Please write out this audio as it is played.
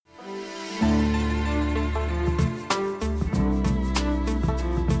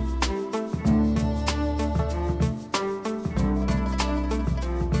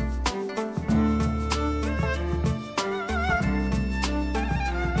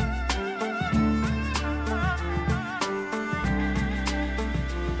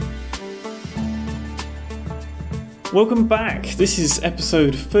Welcome back. This is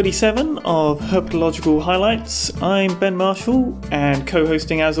episode 37 of Herpetological Highlights. I'm Ben Marshall, and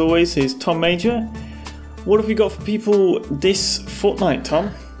co-hosting as always is Tom Major. What have we got for people this fortnight,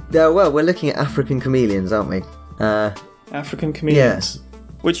 Tom? Yeah, well, we're looking at African chameleons, aren't we? African chameleons. Yes.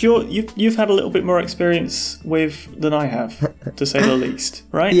 Which you've had a little bit more experience with than I have, to say the least,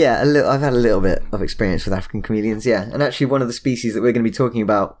 right? Yeah, I've had a little bit of experience with African chameleons, yeah. And actually one of the species that we're going to be talking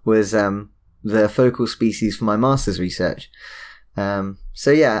about was the focal species for my master's research. So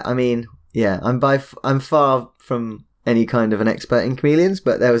yeah, I mean, yeah, I'm far from any kind of an expert in chameleons,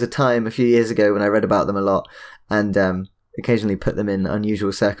 but there was a time a few years ago when I read about them a lot and occasionally put them in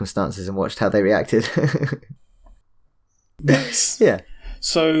unusual circumstances and watched how they reacted. Nice. Yeah.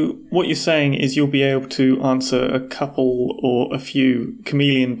 So what you're saying is you'll be able to answer a couple or a few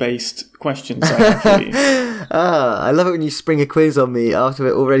chameleon-based questions I have for you. I love it when you spring a quiz on me after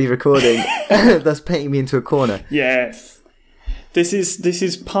we're already recording, thus painting me into a corner. Yes. This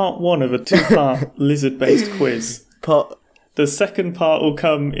is part one of a two-part lizard-based quiz. The second part will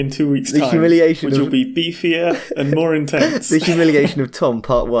come in 2 weeks' time, which will be beefier and more intense. The humiliation of Tom,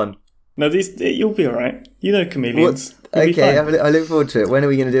 part one. No, you'll be all right. You know chameleons. Okay, I look forward to it. When are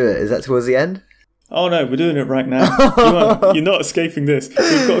we going to do it? Is that towards the end? Oh no, we're doing it right now. You're not escaping this.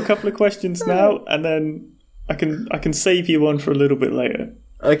 We've got a couple of questions now, and then I can save you one for a little bit later.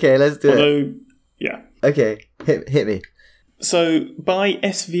 Okay, let's do it. Yeah. Okay, hit me. So, by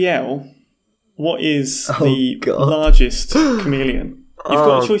SVL, what is the largest chameleon? You've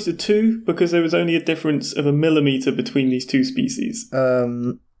got a choice of two, because there was only a difference of 1 millimeter between these two species.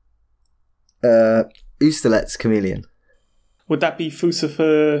 Oosterlet's chameleon. Would that be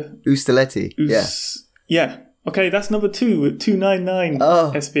Fucifer? Oosterleti, yeah. Yeah. Okay, that's number 2 with 299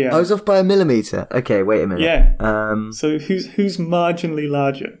 SVL. I was off by 1 millimeter. Okay, wait a minute. Yeah. So who's marginally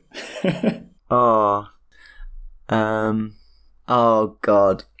larger? Oh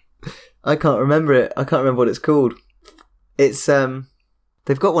God, I can't remember it. I can't remember what it's called. It's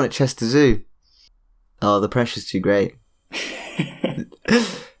they've got one at Chester Zoo. Oh, the pressure's too great.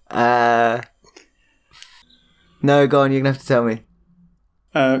 No, go on, you're going to have to tell me.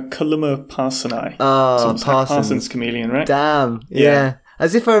 Kaluma parsoni. Oh, Parsons chameleon, right? Damn, yeah.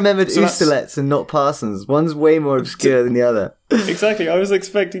 As if I remembered Oosterlets and not Parsons. One's way more obscure than the other. Exactly, I was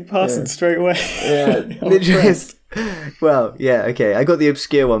expecting Parsons straight away. Yeah, literally. Well, yeah, okay. I got the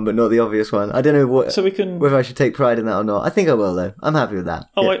obscure one, but not the obvious one. I don't know whether I should take pride in that or not. I think I will, though. I'm happy with that.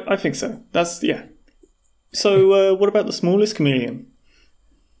 Oh, yeah. I think so. Yeah. So, what about the smallest chameleon?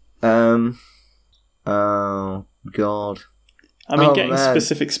 Oh, God. I mean, getting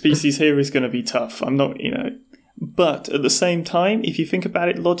specific species here is going to be tough. I'm not, But at the same time, if you think about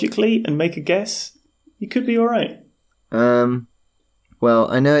it logically and make a guess, you could be all right. Well,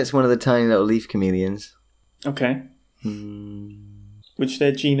 I know it's one of the tiny little leaf chameleons. Okay. Which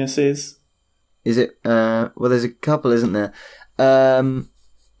their genus is? Is it, well, there's a couple, isn't there?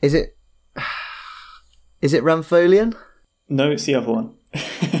 Is it Rampholion? No, it's the other one.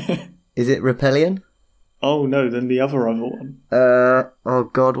 Is it Repelion? Oh no, then the other one. Oh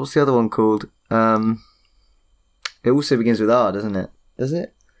God, what's the other one called? It also begins with R, doesn't it? Does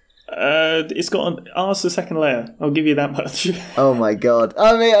it? It's got R's the second layer. I'll give you that much. Oh my God!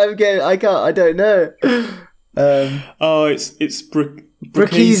 I mean, I don't know. It's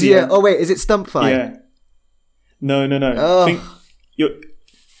Brachysia. Oh wait, is it Stumpfine? Yeah. No. Oh.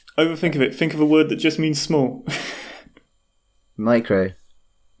 Overthink of it. Think of a word that just means small. Micro.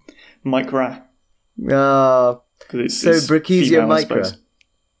 Micra. Oh. So Brachysia micra.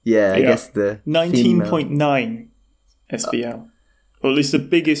 Yeah, I guess the 19.9 SVL. Or at least the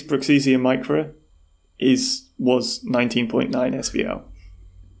biggest Brachysia micra was 19.9 SVL.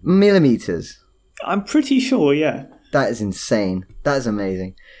 Millimeters. I'm pretty sure, yeah. That is insane. That is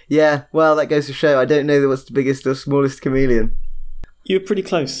amazing. Yeah, well, that goes to show I don't know what's the biggest or smallest chameleon. You're pretty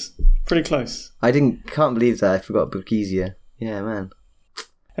close. Pretty close. Can't believe that I forgot Brachysia. Yeah, man.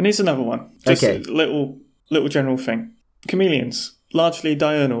 And here's another one. Just a little general thing. Chameleons, largely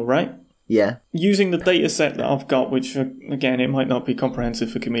diurnal, right? Yeah. Using the data set that I've got, which, again, it might not be comprehensive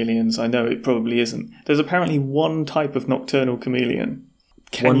for chameleons. I know it probably isn't. There's apparently one type of nocturnal chameleon.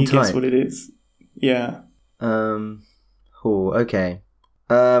 Can you guess what it is? Yeah. Okay.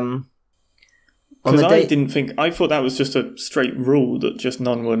 Because I thought that was just a straight rule that just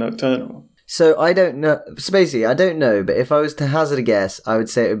none were nocturnal. So I don't know. So basically, I don't know, but if I was to hazard a guess, I would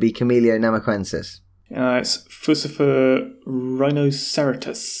say it would be Camellia namaquensis. It's Fucifer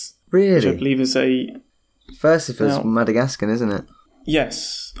rhinoceratus. Really? Which I believe is a... Furcifer's from Madagascar, isn't it?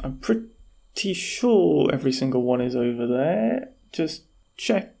 Yes. I'm pretty sure every single one is over there. Just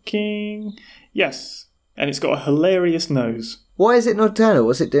checking. Yes. and it's got a hilarious nose. Why is it nocturnal?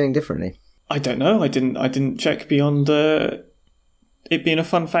 What's it doing differently? I don't know. I didn't check beyond it being a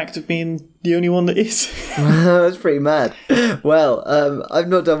fun fact of being the only one that is. That's pretty mad. Well, I've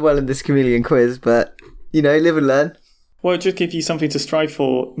not done well in this chameleon quiz, but, live and learn. Well, it just gives you something to strive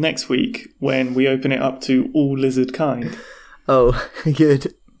for next week when we open it up to all lizard kind. Oh,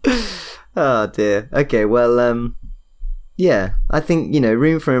 good. Oh, dear. Okay, well, yeah, I think,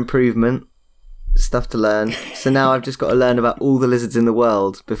 room for improvement, stuff to learn. So now I've just got to learn about all the lizards in the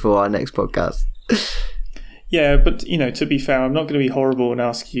world before our next podcast. Yeah, but, to be fair, I'm not going to be horrible and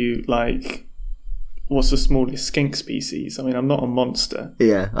ask you, what's the smallest skink species? I mean, I'm not a monster.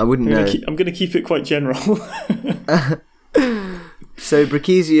 Yeah, I wouldn't know. I'm going to keep it quite general. So,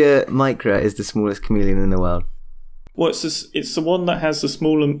 Brachysia micra is the smallest chameleon in the world. Well, it's the one that has the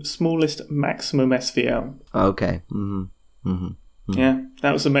smallest maximum SVL. Okay. Mm-hmm. Mm-hmm. Yeah,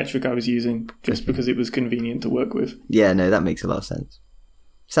 that was the metric I was using, just because it was convenient to work with. Yeah, no, that makes a lot of sense.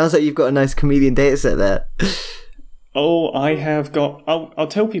 Sounds like you've got a nice chameleon dataset there. Oh, I have got... I'll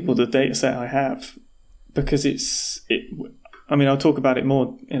tell people the dataset I have, because I'll talk about it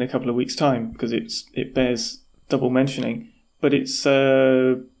more in a couple of weeks' time, because it bears double mentioning. But it's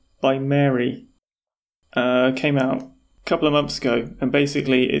by Mary. Came out a couple of months ago, and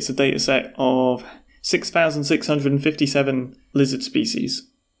basically it's a dataset of 6,657 lizard species.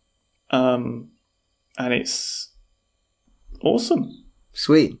 And it's awesome.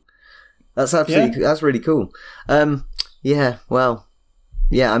 Sweet. That's absolutely that's really cool. Yeah, well,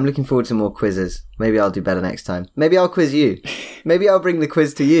 yeah, I'm looking forward to more quizzes. Maybe I'll do better next time. Maybe I'll quiz you. Maybe I'll bring the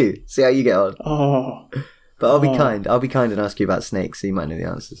quiz to you. See how you get on. Oh. But I'll be kind. I'll be kind and ask you about snakes, so you might know the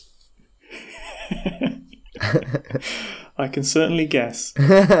answers. I can certainly guess.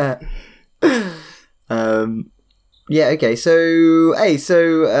 Yeah, okay. So,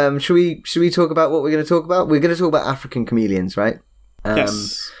 should we talk about what we're going to talk about? We're going to talk about African chameleons, right?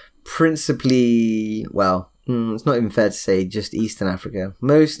 Yes. Principally, well, it's not even fair to say just Eastern Africa.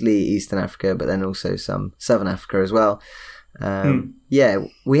 Mostly Eastern Africa, but then also some Southern Africa as well. Yeah,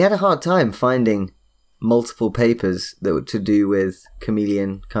 we had a hard time finding multiple papers that were to do with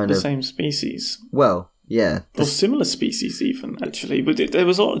chameleon the same species. Well, yeah. Or similar species even, actually. But there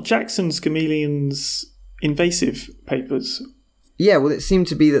was a lot of Jackson's chameleons invasive papers. Yeah, well, it seemed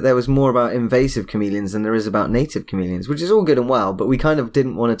to be that there was more about invasive chameleons than there is about native chameleons, which is all good and well, but we kind of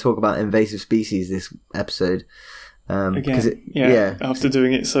didn't want to talk about invasive species this episode. Again, after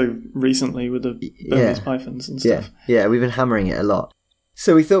doing it so recently with the Burmese pythons and stuff. Yeah, we've been hammering it a lot.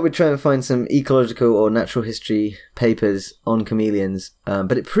 So we thought we'd try and find some ecological or natural history papers on chameleons,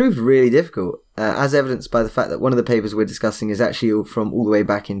 but it proved really difficult, as evidenced by the fact that one of the papers we're discussing is actually from all the way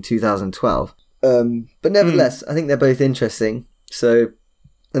back in 2012. But nevertheless, I think they're both interesting. So,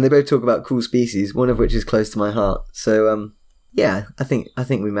 and they both talk about cool species, one of which is close to my heart. So, yeah, I think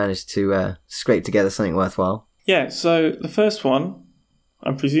we managed to scrape together something worthwhile. Yeah, so the first one,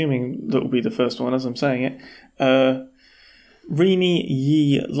 I'm presuming that will be the first one as I'm saying it, Rini,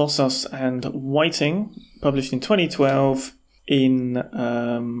 Yi, Lossos and Whiting, published in 2012 in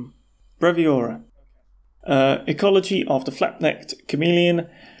Breviora. Ecology of the flat-necked chameleon,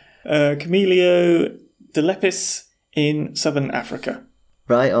 Cameleo delepis in southern Africa.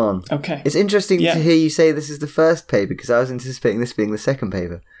 Right on. Okay. It's interesting to hear you say this is the first paper, because I was anticipating this being the second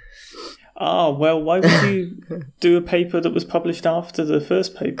paper. Well, why would you do a paper that was published after the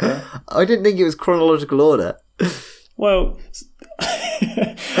first paper? I didn't think it was chronological order. Well,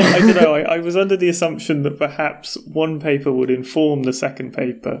 I don't know. I was under the assumption that perhaps one paper would inform the second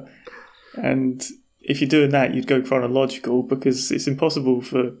paper, and if you're doing that, you'd go chronological, because it's impossible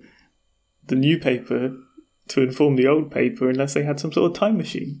for the new paper to inform the old paper unless they had some sort of time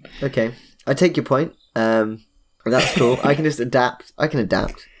machine. Okay, I take your point. That's cool. I can just adapt.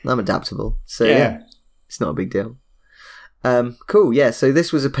 I'm adaptable. So yeah, it's not a big deal. Cool, yeah, so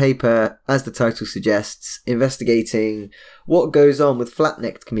this was a paper, as the title suggests, investigating what goes on with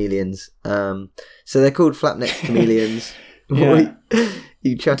flat-necked chameleons. So they're called flat-necked chameleons. Yeah. What are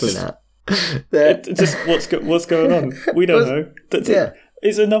you chuckling at? Just what's going on? We don't know.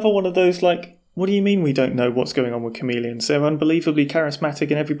 It's another one of those, what do you mean we don't know what's going on with chameleons? They're unbelievably charismatic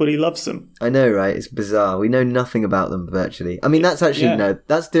and everybody loves them. I know, right? It's bizarre. We know nothing about them virtually. I mean, that's actually,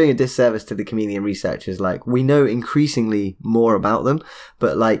 that's doing a disservice to the chameleon researchers. We know increasingly more about them,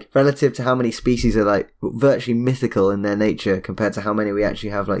 but relative to how many species are virtually mythical in their nature compared to how many we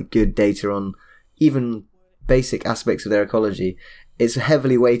actually have good data on even basic aspects of their ecology, it's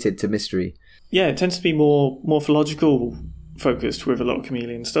heavily weighted to mystery. Yeah, it tends to be more morphological focused with a lot of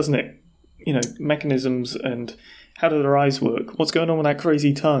chameleons, doesn't it? Mechanisms and how do their eyes work? What's going on with that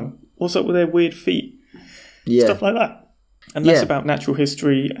crazy tongue? What's up with their weird feet? Yeah. Stuff like that. And less Yeah. about natural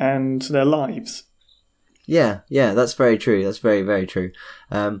history and their lives. Yeah, that's very true. That's very, very true.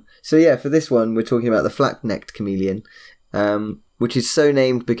 So yeah, for this one, we're talking about the flat-necked chameleon, which is so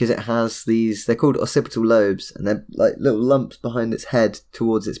named because it has these, they're called occipital lobes, and they're like little lumps behind its head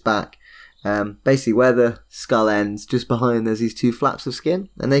towards its back. Basically where the skull ends, just behind there's these two flaps of skin,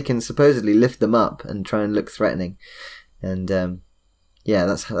 and they can supposedly lift them up and try and look threatening. And yeah,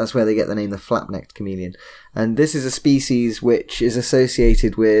 that's where they get the name the flap-necked chameleon. And this is a species which is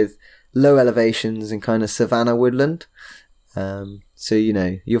associated with low elevations and kind of savanna woodland. So,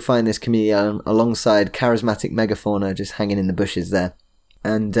 you'll find this chameleon alongside charismatic megafauna just hanging in the bushes there.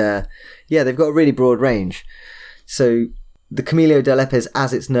 And yeah, they've got a really broad range. So the Camellia del Lepes,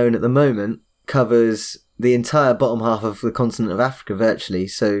 as it's known at the moment, covers the entire bottom half of the continent of Africa virtually.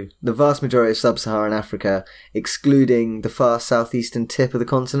 So the vast majority of sub-Saharan Africa, excluding the far southeastern tip of the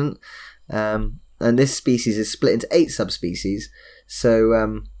continent. And this species is split into 8 subspecies.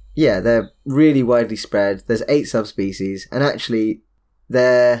 So yeah, they're really widely spread. There's 8 subspecies, and actually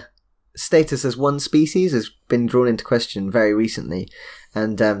their status as one species has been drawn into question very recently,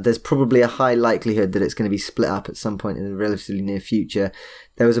 and there's probably a high likelihood that it's going to be split up at some point in the relatively near future.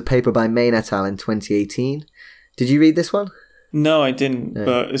 There was a paper by Main et al. In 2018. Did you read this one? No, I didn't. No.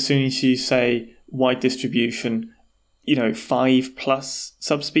 But as soon as you say wide distribution, 5+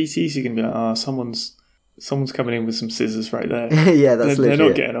 subspecies, you can be like, someone's coming in with some scissors right there. Yeah, that's they're literally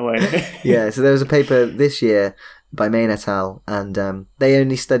not getting away. Yeah, so there was a paper this year by Main et al. And they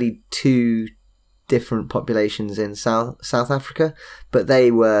only studied 2 different populations in South Africa, but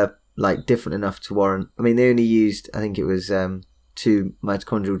they were like different enough to warrant. I mean, they only used, I think it was 2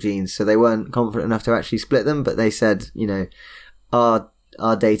 mitochondrial genes, so they weren't confident enough to actually split them. But they said, our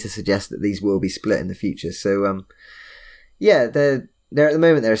data suggests that these will be split in the future. So yeah, they're at the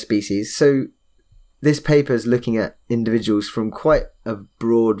moment they're a species. So this paper is looking at individuals from quite a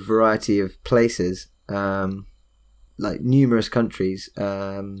broad variety of places, like numerous countries.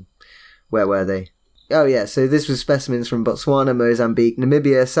 Where were they? Oh yeah, so this was specimens from Botswana, Mozambique,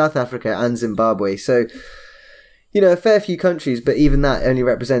 Namibia, South Africa and Zimbabwe. So, a fair few countries, but even that only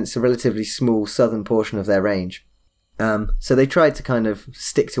represents a relatively small southern portion of their range. So they tried to kind of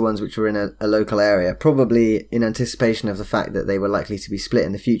stick to ones which were in a local area, probably in anticipation of the fact that they were likely to be split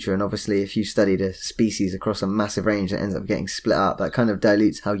in the future. And obviously, if you studied a species across a massive range that ends up getting split up, that kind of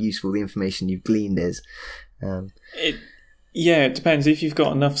dilutes how useful the information you've gleaned is. It depends. If you've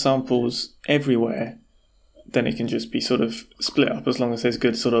got enough samples everywhere, then it can just be sort of split up as long as there's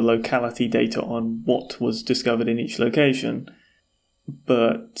good sort of locality data on what was discovered in each location.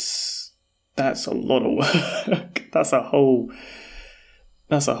 But that's a lot of work. That's a whole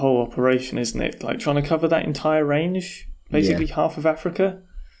operation, isn't it? Like trying to cover that entire range, basically half of Africa.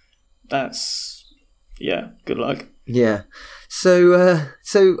 Good luck. Yeah. So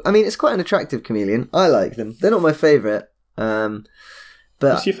I mean, it's quite an attractive chameleon. I like them. They're not my favourite. But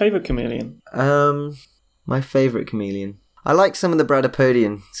what's your favourite chameleon? My favourite chameleon. I like some of the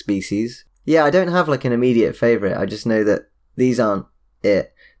Bradypodian species. Yeah, I don't have like an immediate favourite. I just know that these aren't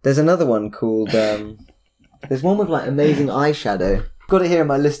it. There's another one called, there's one with like amazing eyeshadow. Got it here in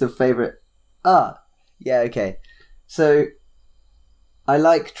my list of favourite. Yeah, okay. So, I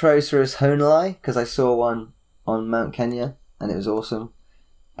like Trioceras honeli because I saw one on Mount Kenya and it was awesome.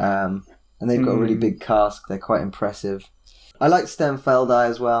 And they've got a really big casque. They're quite impressive. I like Stemfeldi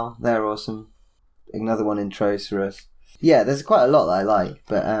as well. They're awesome. Another one in Trioceras. Yeah, there's quite a lot that I like,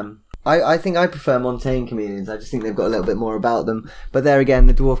 but I think I prefer montane chameleons. I just think they've got a little bit more about them. But there again,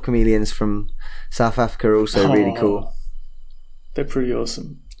 the dwarf chameleons from South Africa are also really cool. They're pretty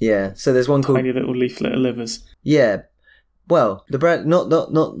awesome. Yeah, so there's one called tiny little leaflet livers. Yeah, well, the not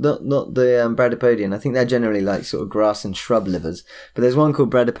the Bradypodian. I think they're generally like sort of grass and shrub livers. But there's one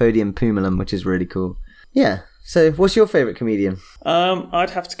called Bradypodium pumilum, which is really cool. Yeah. So, what's your favourite chameleon?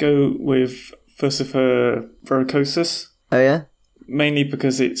 I'd have to go with Furcifer verrucosus. Oh yeah. Mainly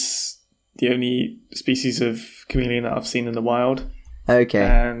because it's the only species of chameleon that I've seen in the wild. Okay.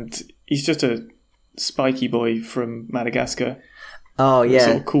 And he's just a spiky boy from Madagascar. Oh yeah. A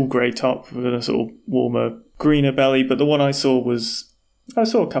sort of cool grey top with a sort of warmer, greener belly. But the one I saw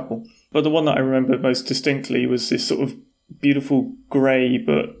a couple. But the one that I remember most distinctly was this sort of beautiful grey,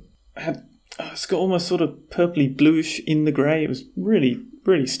 but it's got almost sort of purpley bluish in the grey. It was really,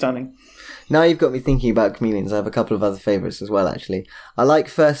 really stunning. Now you've got me thinking about chameleons. I have a couple of other favourites as well, actually. I like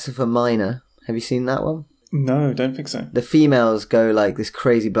Furcifer minor. Have you seen that one? No, don't think so. The females go like this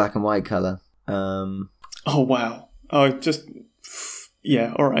crazy black and white colour. Oh, wow.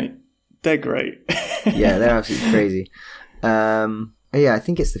 Yeah, all right. They're great. Yeah, they're absolutely crazy. Yeah, I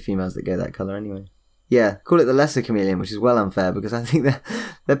think it's the females that go that colour anyway. Yeah, call it the lesser chameleon, which is well unfair because I think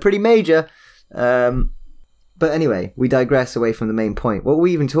they're pretty major. But anyway, we digress away from the main point. What were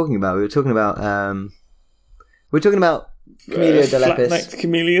we even talking about? We were talking about Camellia delepis. Flat-necked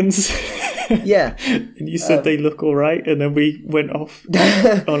chameleons. Yeah. And you said they look all right, and then we went off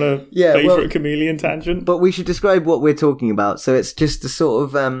on a favourite chameleon tangent. But we should describe what we're talking about. So it's just a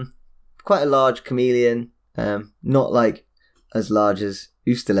sort of quite a large chameleon, not like as large as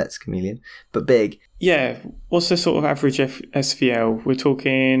Usterlet's chameleon, but big. Yeah. What's the sort of average SVL? We're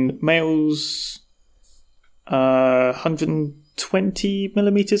talking males 120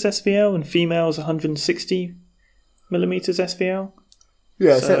 millimeters SVL and females 160 millimeters SVL.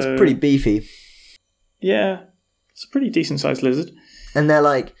 Yeah, so that's pretty beefy. Yeah, it's a pretty decent sized lizard. And they're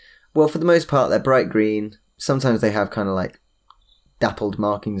like, well, for the most part, they're bright green. Sometimes they have kind of like dappled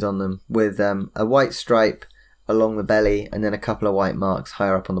markings on them with a white stripe along the belly and then a couple of white marks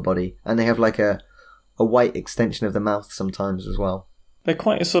higher up on the body. And they have like a white extension of the mouth sometimes as well. They're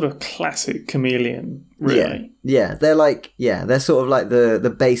quite a sort of classic chameleon, really. Yeah, they're sort of like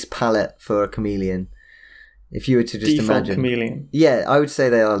the base palette for a chameleon. If you were to just Default imagine, chameleon. Yeah, I would say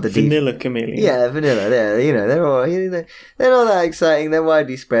they are the vanilla chameleon. Yeah, vanilla. They're all they're not that exciting. They're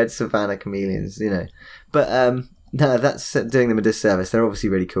widely spread savanna chameleons, But no, that's doing them a disservice. They're obviously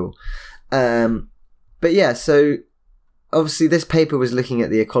really cool. But yeah, so obviously this paper was looking at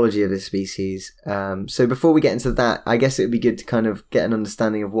the ecology of this species. So before we get into that, I guess it would be good to kind of get an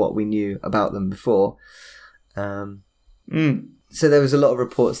understanding of what we knew about them before. So there was a lot of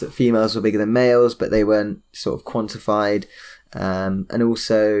reports that females were bigger than males, but they weren't sort of quantified. And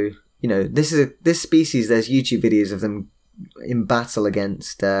also, this species, there's YouTube videos of them in battle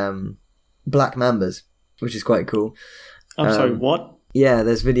against black mambas, which is quite cool. I'm sorry, what? Yeah,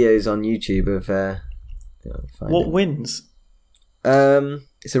 there's videos on YouTube of... what wins?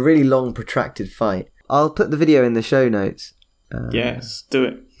 It's a really long, protracted fight. I'll put the video in the show notes. Yes, do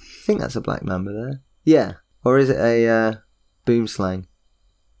it. I think that's a black mamba there. Yeah. Or is it a... boomslang?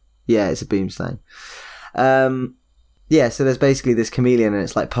 Yeah, it's a boomslang. Yeah, so there's basically this chameleon and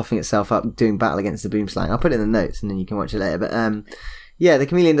it's like puffing itself up, doing battle against the boomslang. I'll put it in the notes and then you can watch it later. But yeah, the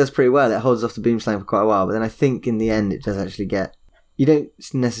chameleon does pretty well. It holds off the boomslang for quite a while, but then I think in the end it does actually get... You don't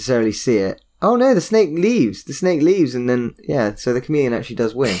necessarily see it. Oh no, the snake leaves. The snake leaves and then, yeah, so the chameleon actually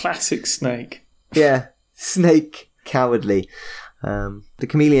does win. Classic snake. Yeah, snake, cowardly. The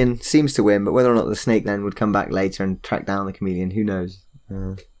chameleon seems to win, but whether or not the snake then would come back later and track down the chameleon, who knows?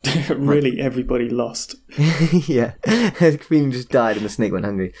 Really, everybody lost. Yeah, the chameleon just died and the snake went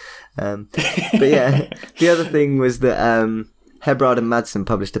hungry. But yeah, the other thing was that Hebrard and Madsen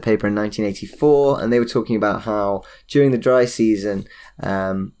published a paper in 1984, and they were talking about how during the dry season,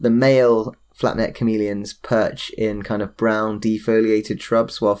 the male flat-necked chameleons perch in kind of brown defoliated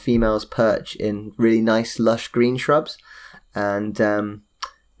shrubs, while females perch in really nice lush green shrubs. And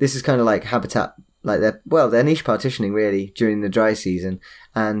this is kind of like habitat, like they're niche partitioning really during the dry season,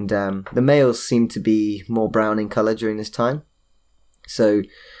 and the males seem to be more brown in colour during this time. So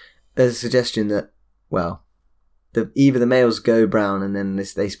there's a suggestion that, well, either the males go brown and then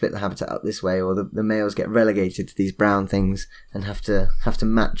they split the habitat up this way, or the males get relegated to these brown things and have to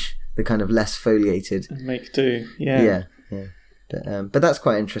match the kind of less foliated. Make do, yeah. Yeah. But that's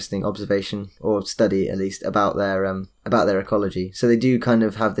quite an interesting observation, or study at least, about their ecology. So they do kind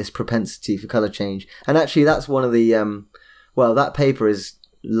of have this propensity for colour change. And actually that's one of the... that paper is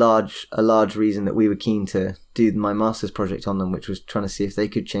a large reason that we were keen to do my master's project on them, which was trying to see if they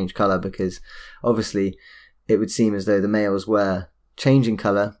could change colour, because obviously it would seem as though the males were changing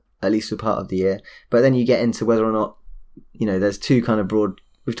colour, at least for part of the year. But then you get into whether or not, there's two kind of broad...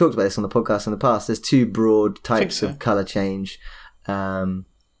 We've talked about this on the podcast in the past. There's two broad types of colour change. One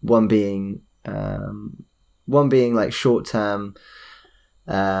being like short term.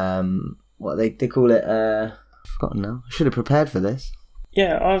 What they call it? I've forgotten now. I should have prepared for this.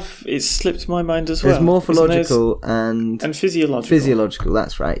 Yeah, it's slipped my mind as well. There's morphological and physiological. Physiological,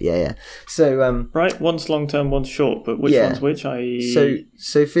 that's right. Yeah. So right, one's long term, one's short. But which one's which?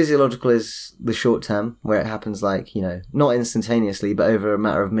 So physiological is the short term, where it happens like not instantaneously, but over a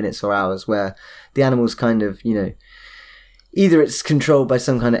matter of minutes or hours, where the animal's kind of either it's controlled by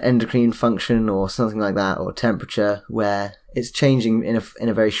some kind of endocrine function or something like that, or temperature, where it's changing in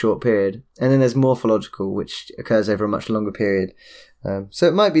a very short period. And then there's morphological, which occurs over a much longer period. So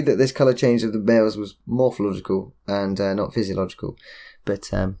it might be that this colour change of the males was morphological and not physiological.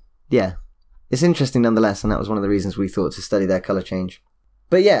 But yeah, it's interesting nonetheless, and that was one of the reasons we thought to study their colour change.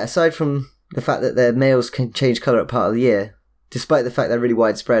 But yeah, aside from the fact that their males can change colour at part of the year, despite the fact they're really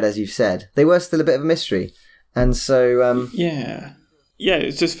widespread, as you've said, they were still a bit of a mystery. And so... Yeah,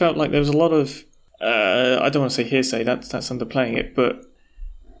 it just felt like there was a lot of I don't want to say hearsay, that's underplaying it, but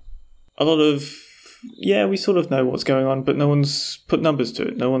a lot of, we sort of know what's going on, but no one's put numbers to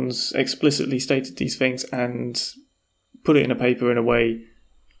it. No one's explicitly stated these things and put it in a paper in a way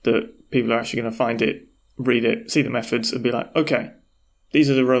that people are actually going to find it, read it, see the methods, and be like, okay, these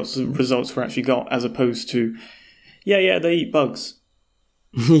are the results we actually got, as opposed to, they eat bugs.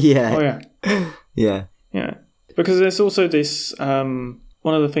 Yeah. Oh, yeah. Yeah. Yeah. Because there's also this, one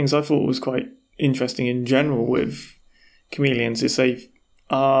of the things I thought was quite interesting in general with chameleons is they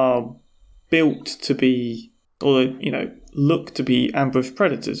are built to be, or, look to be ambush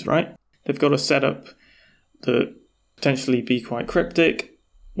predators, right? They've got a setup that potentially be quite cryptic,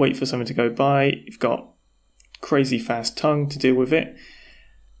 wait for something to go by, you've got crazy fast tongue to deal with it,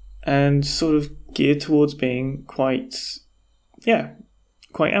 and sort of geared towards being quite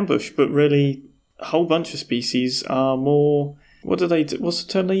ambush, but really a whole bunch of species are more, what's the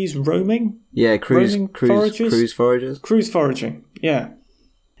term they use? Roaming? Yeah, cruise foragers. Cruise foraging, yeah.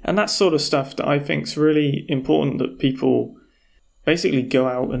 And that sort of stuff that I think is really important that people basically go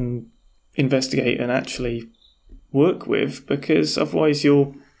out and investigate and actually work with, because otherwise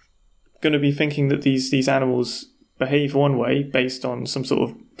you're going to be thinking that these animals behave one way based on some sort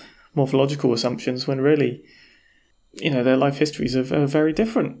of morphological assumptions, when really, their life histories are very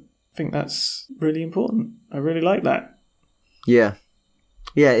different. I think that's really important. I really like that. Yeah.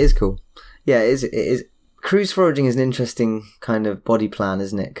 Yeah, it is cool. Yeah, it is. Cruise foraging is an interesting kind of body plan,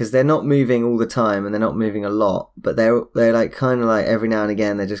 isn't it? Because they're not moving all the time and they're not moving a lot, but they're like kind of like every now and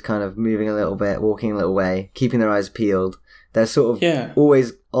again they're just kind of moving a little bit, walking a little way, keeping their eyes peeled. They're sort of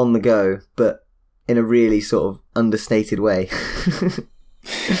always on the go, but in a really sort of understated way.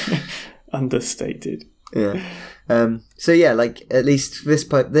 Understated. Yeah. So yeah, like at least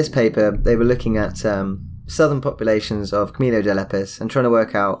this paper, they were looking at southern populations of Camellia lepus and trying to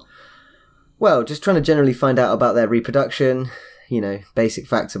work out, just trying to generally find out about their reproduction, basic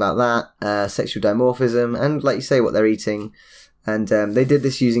facts about that, sexual dimorphism, and like you say, what they're eating. And they did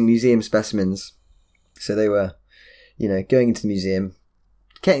this using museum specimens. So they were, going into the museum,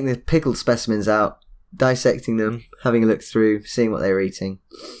 getting the pickled specimens out, dissecting them, having a look through, seeing what they were eating.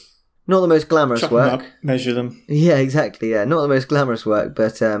 Not the most glamorous work. Them up, measure them. Yeah, exactly. Yeah, not the most glamorous work,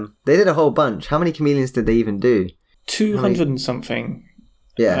 but they did a whole bunch. How many chameleons did they even do? 200 and something.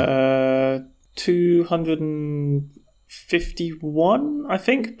 Yeah. 251, I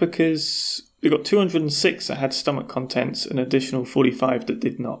think, because we got 206 that had stomach contents, an additional 45 that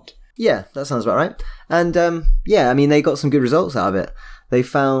did not. Yeah, that sounds about right. And they got some good results out of it. They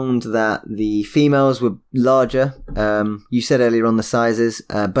found that the females were larger. You said earlier on the sizes,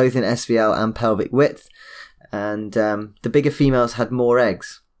 both in SVL and pelvic width. And the bigger females had more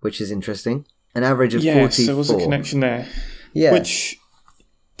eggs, which is interesting. An average of 44. Yes, there was a connection there. Yeah. Which,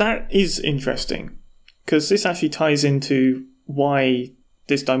 that is interesting, because this actually ties into why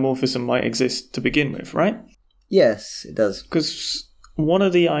this dimorphism might exist to begin with, right? Yes, it does. Because one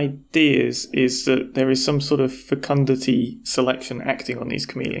of the ideas is that there is some sort of fecundity selection acting on these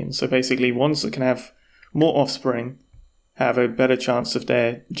chameleons. So basically, ones that can have more offspring have a better chance of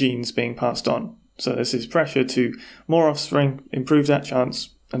their genes being passed on. So there's this pressure to more offspring, improve that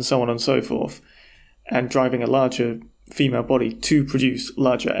chance, and so on and so forth, and driving a larger female body to produce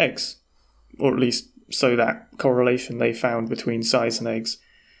larger eggs, or at least so that correlation they found between size and eggs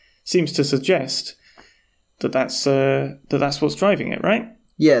seems to suggest that's what's driving it, right?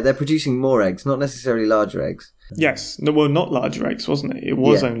 Yeah, they're producing more eggs, not necessarily larger eggs. Yes, no, well, not larger eggs, wasn't it? It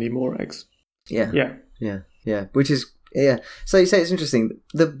was only more eggs. Yeah, yeah. Which is So you say it's interesting.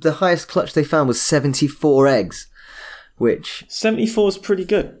 The highest clutch they found was 74 eggs, which 74 is pretty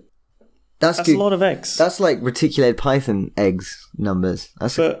good. That's a lot of eggs. That's like reticulated python eggs numbers.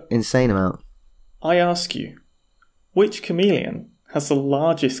 That's an insane amount. I ask you, which chameleon has the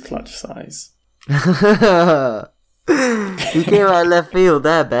largest clutch size? You came out of left field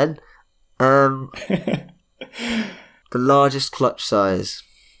there, Ben. The largest clutch size.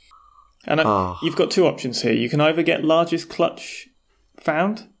 And you've got two options here. You can either get largest clutch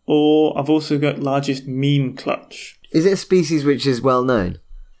found, or I've also got largest mean clutch. Is it a species which is well known?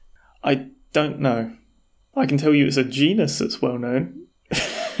 I don't know. I can tell you it's a genus that's well known.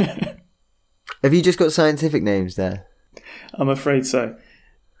 Have you just got scientific names there? I'm afraid so.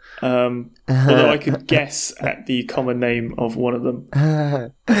 Although I could guess at the common name of one of them.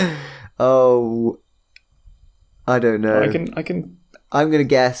 Oh, I don't know. I can. I'm going to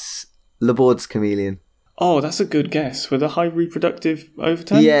guess Labord's chameleon. Oh, that's a good guess. With a high reproductive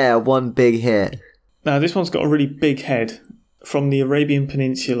overtone? Yeah, one big hit. Now, this one's got a really big head from the Arabian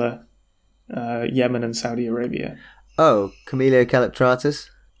Peninsula, Yemen and Saudi Arabia. Oh, Camellia callitratus?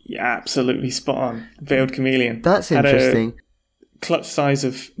 Yeah, absolutely spot on. Veiled chameleon. That's Had interesting. a clutch size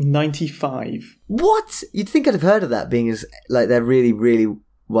of 95. What? You'd think I'd have heard of that, being as like they're really, really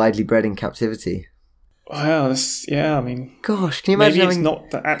widely bred in captivity. Wow, that's, yeah, I mean, Gosh, can you imagine maybe it's having...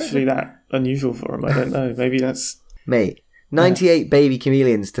 not actually that unusual for them. I don't know. Maybe that's... Mate, 98 baby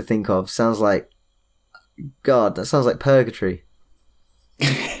chameleons to think of sounds like... God, that sounds like purgatory.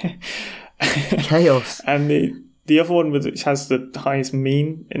 Chaos. And the other one, which has the highest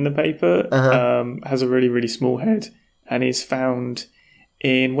mean in the paper, has a really, really small head and is found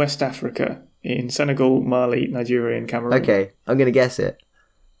in West Africa, in Senegal, Mali, Nigeria, and Cameroon. Okay, I'm going to guess it.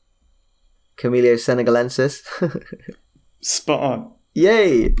 Camellia senegalensis. Spot on.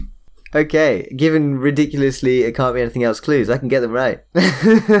 Yay! Okay, given ridiculously it can't be anything else clues, I can get them right.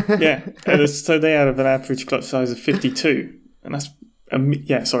 Yeah, so they have an average clutch size of 52, and that's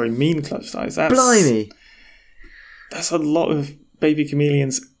mean clutch size. That's, Blimey! That's a lot of baby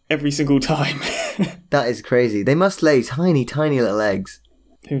chameleons every single time. That is crazy. They must lay tiny, tiny little eggs.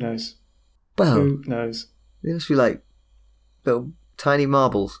 Who knows? Well, Who knows? they must be like little tiny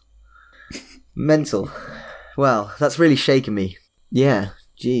marbles. Mental. Well, that's really shaken me. Yeah,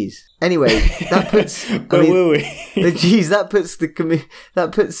 jeez. Anyway, that puts... Where were we? Jeez, that puts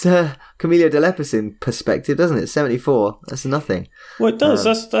Camellia delepis in perspective, doesn't it? 74. That's nothing. Well, it does.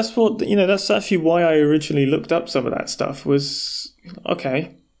 That's what, that's actually why I originally looked up some of that stuff was,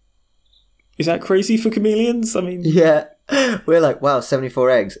 okay, is that crazy for chameleons? I mean... Yeah. We're like, wow, 74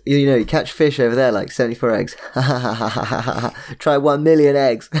 eggs. You catch fish over there, like 74 eggs. Try 1 million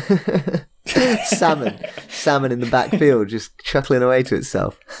eggs. Salmon in the back field, just chuckling away to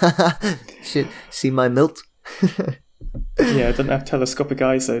itself. Shit, see my milt? Yeah, it doesn't have telescopic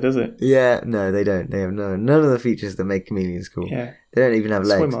eyes though, does it? Yeah, no, they don't. They have none of the features that make chameleons cool. Yeah. They don't even have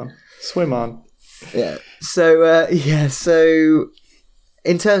legs. Swim on. Yeah. So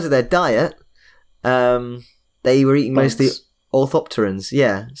in terms of their diet, they were eating mostly orthopterans.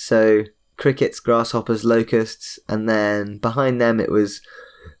 Yeah, so crickets, grasshoppers, locusts, and then behind them it was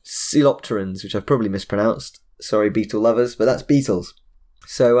coelopterans, which I've probably mispronounced. Sorry, beetle lovers, but that's beetles.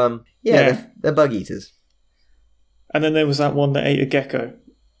 So, they're bug eaters. And then there was that one that ate a gecko.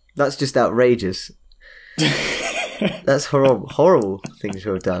 That's just outrageous. That's horrible things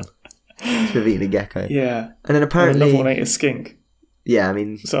to have done. To have eaten a gecko. Yeah. And then apparently... another one ate a skink. Yeah, I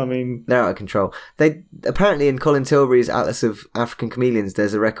mean... they're out of control. They apparently in Colin Tilbury's Atlas of African Chameleons,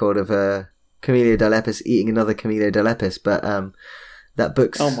 there's a record of a Camellia dilepis eating another Camellia dilepis, but that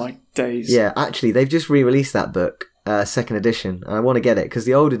book's... Oh my days. Yeah, actually, they've just re-released that book, second edition, and I want to get it, because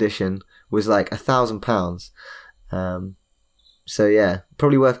the old edition was like £1,000. So yeah,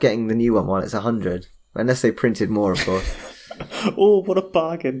 probably worth getting the new one while it's 100, unless they printed more, of course. Oh, what a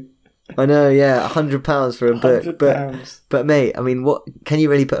bargain. I know, yeah, £100 for a book. £100. But mate, I mean, what can you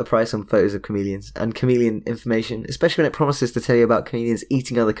really put a price on photos of chameleons and chameleon information, especially when it promises to tell you about chameleons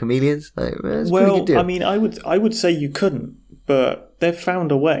eating other chameleons? Like, it's a pretty good deal. I mean, I would say you couldn't, but they've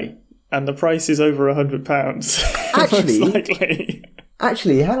found a way, and the price is over £100.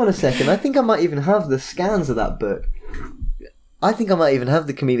 Actually, hang on a second. I think I might even have the scans of that book. I think I might even have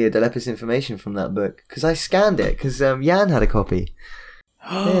the Camellia dilepis information from that book, because I scanned it, because Jan had a copy.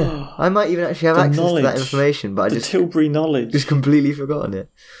 Yeah, I might even actually have access to that information, but I just Tilbury knowledge, just completely forgotten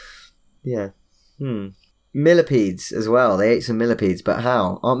it. Yeah. Millipedes as well. They ate some millipedes, but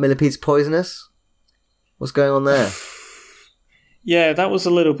how? Aren't millipedes poisonous? What's going on there? Yeah, that was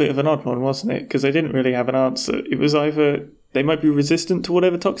a little bit of an odd one, wasn't it? Because they didn't really have an answer. It was either they might be resistant to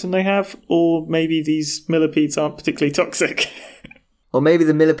whatever toxin they have, or maybe these millipedes aren't particularly toxic. Or maybe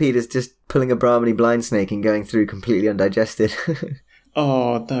the millipede is just pulling a Brahminy blind snake and going through completely undigested.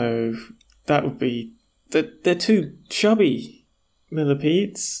 Oh no, that would be... They're too chubby,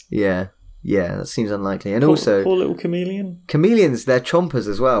 millipedes. Yeah, that seems unlikely. And poor little chameleon. Chameleons, they're chompers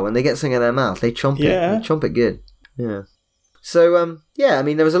as well. When they get something in their mouth, they chomp it. They chomp it good. Yeah. So, I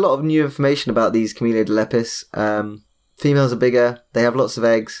mean, there was a lot of new information about these Camellia dilepis. Females are bigger. They have lots of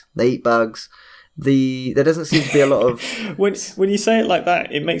eggs. They eat bugs. There doesn't seem to be a lot of... When you say it like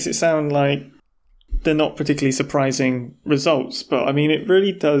that, it makes it sound like they're not particularly surprising results, but I mean, it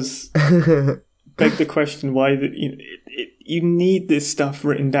really does beg the question why you need this stuff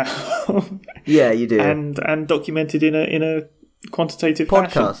written down. Yeah, you do, and documented in a quantitative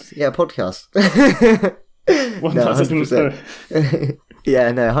podcast. fashion. Yeah, podcast. 100%.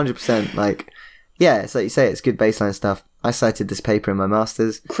 Yeah, no, 100%. Like, yeah, it's like you say, it's good baseline stuff. I cited this paper in my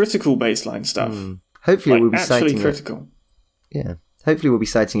masters. Critical baseline stuff. Hopefully, we'll be citing actually critical. Yeah, hopefully we'll be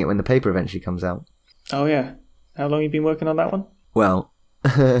citing it when the paper eventually comes out. Oh, yeah. How long have you been working on that one? Well,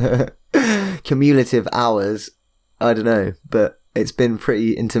 cumulative hours, I don't know, but it's been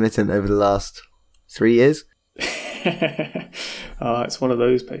pretty intermittent over the last 3 years. It's one of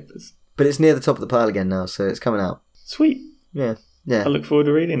those papers. But it's near the top of the pile again now, so it's coming out. Sweet. Yeah. I look forward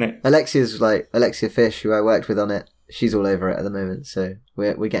to reading it. Alexia Fish, who I worked with on it. She's all over it at the moment, so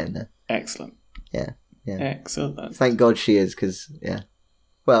we're getting there. Excellent. Yeah. Excellent. Thank God she is, because, yeah.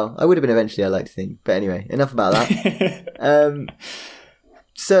 Well, I would have been eventually, I like to think. But anyway, enough about that.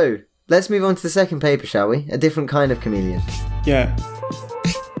 So, let's move on to the second paper, shall we? A different kind of chameleon. Yeah.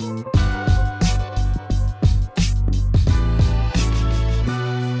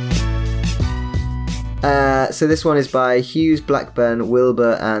 So this one is by Hughes, Blackburn,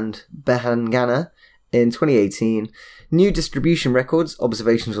 Wilbur and Behangana in 2018. New distribution records,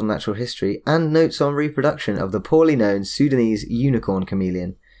 observations on natural history, and notes on reproduction of the poorly known Sudanese unicorn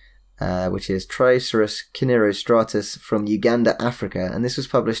chameleon, which is Trioceros cinerostratus from Uganda, Africa. And this was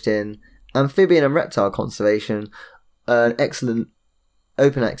published in Amphibian and Reptile Conservation, an excellent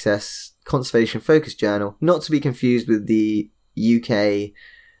open access conservation focused journal, not to be confused with the UK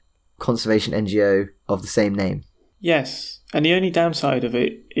conservation NGO of the same name. Yes, and the only downside of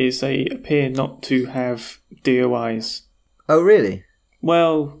it is they appear not to have DOIs. Oh, really?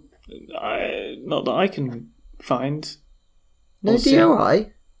 Well, not that I can find. No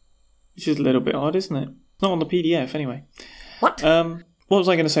DOI? Which is a little bit odd, isn't it? Not on the PDF, anyway. What? What was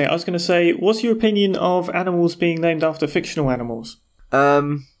I going to say? I was going to say, what's your opinion of animals being named after fictional animals?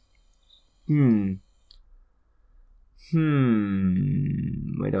 Where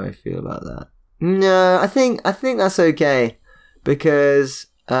do I feel about that? No, I think that's okay, because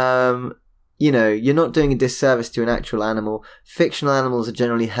you're not doing a disservice to an actual animal. Fictional animals are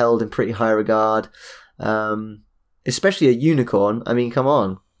generally held in pretty high regard, especially a unicorn. I mean, come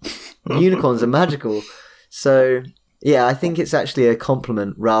on, unicorns are magical. So yeah, I think it's actually a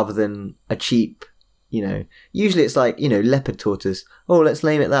compliment rather than a cheap. Usually it's like leopard tortoise. Oh, let's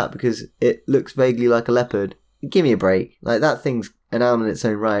name it that because it looks vaguely like a leopard. Give me a break. Like, that thing's an animal in its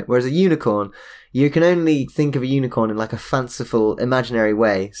own right. Whereas a unicorn, you can only think of a unicorn in like a fanciful, imaginary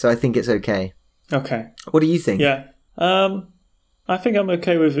way. So I think it's okay. Okay. What do you think? Yeah. I think I'm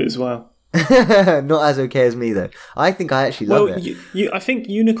okay with it as well. Not as okay as me, though. I think I actually love it. I think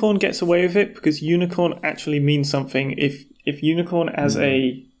unicorn gets away with it because unicorn actually means something. If unicorn as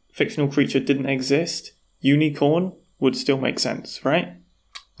a fictional creature didn't exist, unicorn would still make sense, right?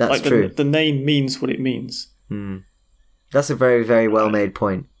 That's true. The name means what it means. That's a very, very well made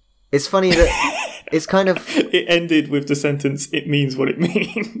point. It's funny that it's kind of... It ended with the sentence, it means what it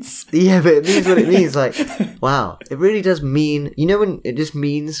means. Yeah, but it means what it means. Like, wow. It really does mean... when it just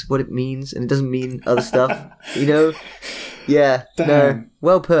means what it means and it doesn't mean other stuff? Yeah. Damn. No.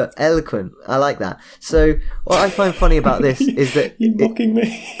 Well put. Eloquent. I like that. So, what I find funny about this is that... You're mocking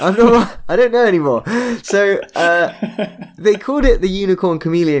me. I'm not... I don't know anymore. So, they called it the unicorn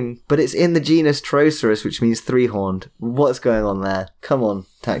chameleon, but it's in the genus Trioceros, which means three-horned. What's going on there? Come on,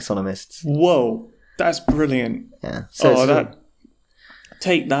 taxonomists. Whoa. That's brilliant. Yeah. So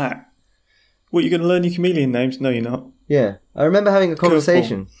take that. What, you're going to learn your chameleon names? No, you're not. Yeah. I remember having a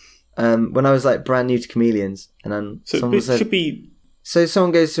conversation when I was like brand new to chameleons, and then someone said, should be... So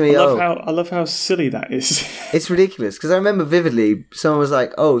someone goes to me, I love how silly that is. It's ridiculous, because I remember vividly, someone was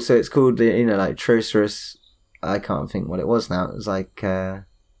like, oh, so it's called, like Trioceros, I can't think what it was now, it was like,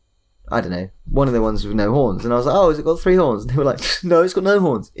 I don't know, one of the ones with no horns, and I was like, oh, has it got three horns? And they were like, no, it's got no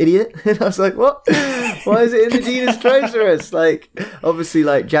horns, idiot. And I was like, what? Why is it in the genus Trioceros? Like, obviously,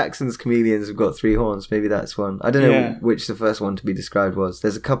 like, Jackson's chameleons have got three horns, maybe that's one. I don't know which the first one to be described was.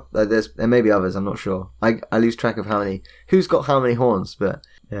 There's a couple, there may be others, I'm not sure. I lose track of who's got how many horns, but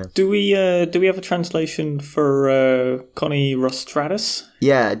yeah. Do we have a translation for Connie rostratus?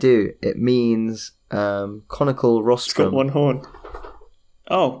 Yeah, I do. It means conical rostrum. It's got one horn.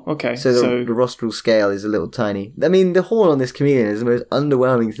 Oh, okay. So the rostral scale is a little tiny. I mean, the horn on this chameleon is the most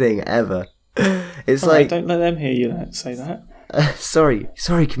underwhelming thing ever. It's all like... Don't let them hear you say that. Sorry,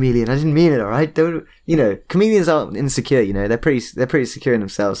 chameleon. I didn't mean it. All right, don't. Chameleons aren't insecure. They're pretty secure in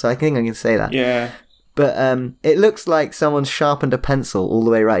themselves. So I think I can say that. Yeah. But it looks like someone sharpened a pencil all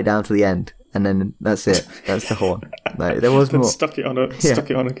the way right down to the end, and then that's it. That's the horn. Like, there was more. Stuck it on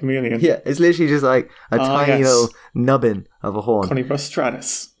a chameleon. Yeah, it's literally just like a tiny little nubbin of a horn. Connie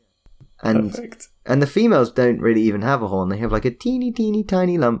rostratus. Perfect. And the females don't really even have a horn. They have like a teeny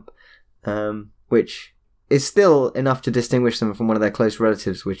tiny lump, which is still enough to distinguish them from one of their close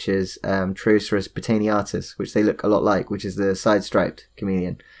relatives, which is Trioceros botaniatus, which they look a lot like, which is the side-striped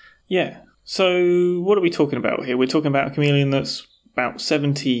chameleon. Yeah. So what are we talking about here? We're talking about a chameleon that's about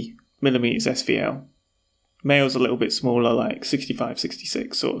 70 millimeters SVL. Male's a little bit smaller, like 65,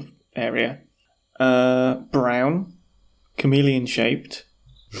 66 sort of area. Brown. chameleon shaped,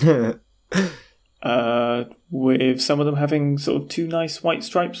 with some of them having sort of 2 nice white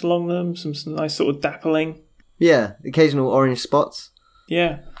stripes along them, some nice sort of dappling. Yeah, occasional orange spots.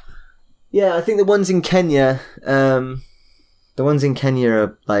 Yeah. Yeah, I think the ones in Kenya, are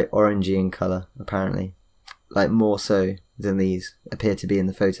like orangey in colour, apparently. Like more so than these appear to be in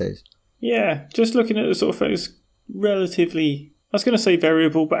the photos. Yeah, just looking at the sort of photos, relatively, I was going to say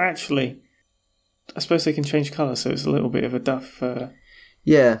variable, but actually, I suppose they can change colour, so it's a little bit of a duff.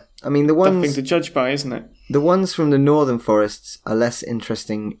 Yeah, I mean the Tough thing ones to judge by, isn't it? the ones from the northern forests are less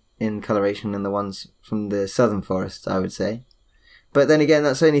interesting in coloration than the ones from the southern forests, I would say. But then again,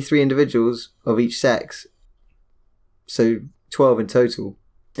 that's only 3 individuals of each sex, so 12 in total.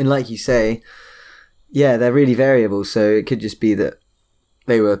 And like you say, yeah, they're really variable. So it could just be that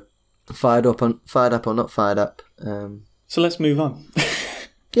they were fired up or not fired up. So let's move on.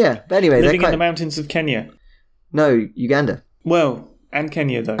 Yeah, but anyway, Living in the mountains of Kenya. No, Uganda. Well, and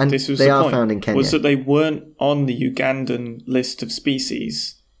Kenya though. And this was they the are point, found in Kenya. was that they weren't on the Ugandan list of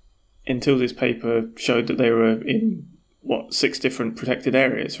species until this paper showed that they were in 6 different protected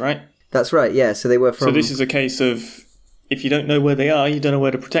areas, right? That's right. Yeah, so they were from. So this is a case of if you don't know where they are, you don't know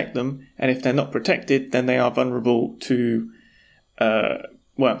where to protect them, and if they're not protected, then they are vulnerable to,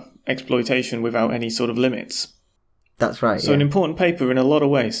 exploitation without any sort of limits. That's right. So an important paper in a lot of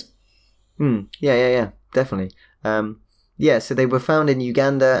ways. Yeah, definitely. Yeah, so they were found in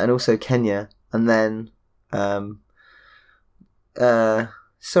Uganda and also Kenya, and then,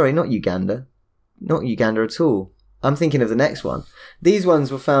 sorry, not Uganda at all. I'm thinking of the next one. These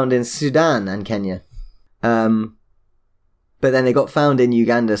ones were found in Sudan and Kenya, but then they got found in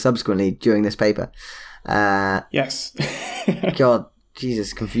Uganda subsequently during this paper. Yes. God,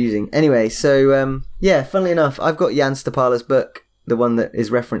 Jesus, confusing. Anyway, so yeah, funnily enough, I've got Jan Stapala's book, the one that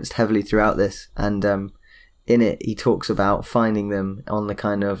is referenced heavily throughout this, and in it he talks about finding them on the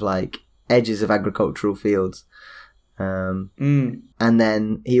kind of like edges of agricultural fields, and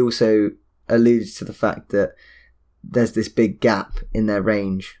then he also alludes to the fact that there's this big gap in their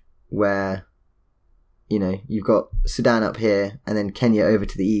range where, you know, you've got Sudan up here and then Kenya over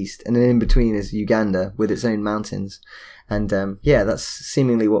to the east, and then in between is Uganda with its own mountains. And yeah, that's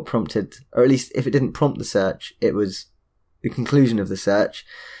seemingly what prompted, or at least if it didn't prompt the search, it was the conclusion of the search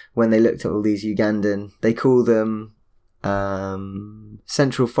when they looked at all these Ugandan, they call them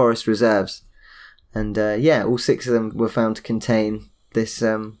Central Forest Reserves. And yeah, all 6 of them were found to contain this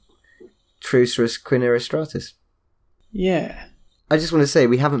Trocerus quinirostratus. Yeah. I just want to say,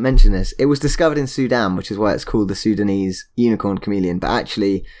 we haven't mentioned this. It was discovered in Sudan, which is why it's called the Sudanese unicorn chameleon. But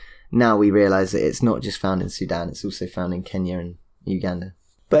actually, now we realise that it's not just found in Sudan, it's also found in Kenya and Uganda.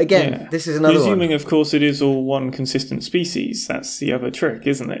 But again, This is another Presuming, one. of course, it is all one consistent species. That's the other trick,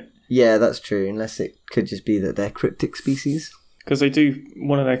 isn't it? Yeah, that's true, unless it could just be that they're cryptic species. Because they do,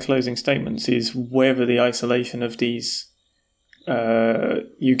 one of their closing statements is whether the isolation of these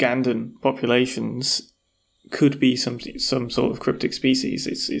Ugandan populations could be some sort of cryptic species.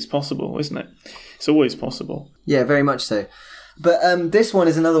 It's possible, isn't it? It's always possible. Yeah, very much so. But this one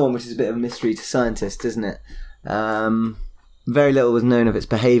is another one which is a bit of a mystery to scientists, isn't it? Very little was known of its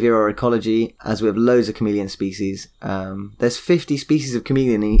behaviour or ecology, as with loads of chameleon species. There's 50 species of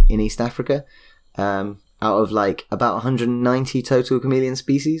chameleon in East Africa, out of like about 190 total chameleon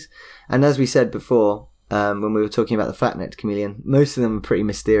species. And as we said before, when we were talking about the flat-necked chameleon, most of them are pretty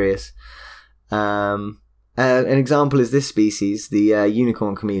mysterious. An example is this species, the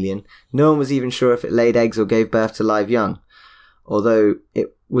unicorn chameleon. No one was even sure if it laid eggs or gave birth to live young, although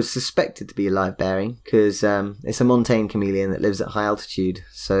it was suspected to be live-bearing because it's a montane chameleon that lives at high altitude.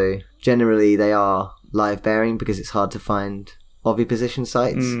 So generally they are live-bearing because it's hard to find oviposition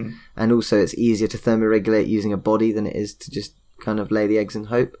sites, and also it's easier to thermoregulate using a body than it is to just kind of lay the eggs and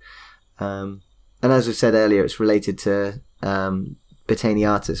hope. And as we said earlier, it's related to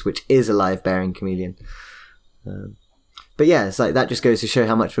Betaniatus, which is a live-bearing chameleon. But yeah, it's like that just goes to show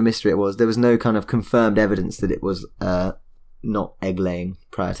how much of a mystery it was. There was no kind of confirmed evidence that it was not egg-laying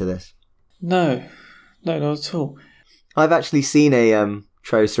prior to this. No, not at all. I've actually seen a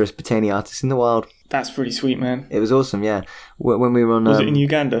Trocerus Betaniatus in the wild. That's pretty sweet, man. It was awesome, yeah. When we were on... Was it in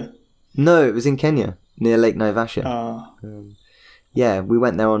Uganda? No, it was in Kenya, near Lake Naivasha. Yeah, we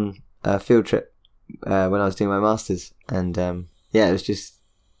went there on a field trip when I was doing my masters, and yeah, it was just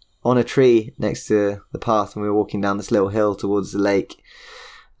on a tree next to the path when we were walking down this little hill towards the lake.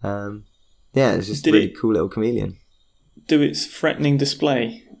 Yeah, it was just a really cool little chameleon. Do its threatening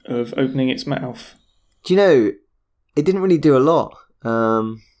display of opening its mouth? Do you know, it didn't really do a lot.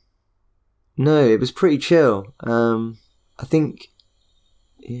 No, it was pretty chill. I think,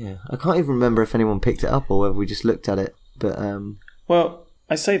 yeah, I can't even remember if anyone picked it up or whether we just looked at it. But Well,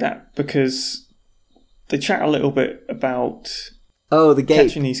 I say that because they chat a little bit about the gape.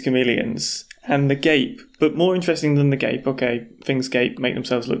 catching these chameleons and the gape. But more interesting than the gape, okay, things gape, make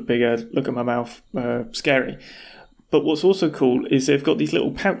themselves look bigger, look at my mouth, scary. But what's also cool is they've got these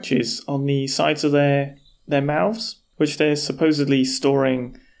little pouches on the sides of their mouths, which they're supposedly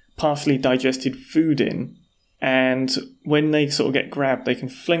storing partially digested food in. And when they sort of get grabbed, they can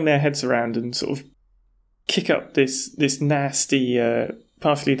fling their heads around and sort of kick up this nasty,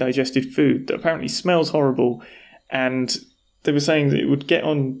 partially digested food that apparently smells horrible. And they were saying that it would get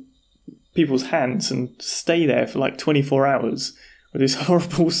on people's hands and stay there for like 24 hours with this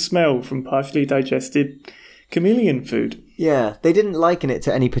horrible smell from partially digested chameleon food. Yeah, they didn't liken it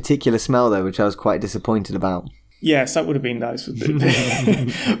to any particular smell though, which I was quite disappointed about. Yes, that would have been nice.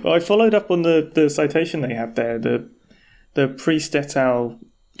 But I followed up on the citation they have there, the Priest et al.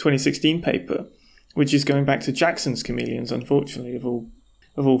 2016 paper, which is going back to Jackson's chameleons, unfortunately, of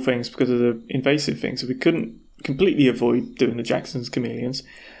all things, because of the invasive things. So we couldn't completely avoid doing the Jackson's chameleons,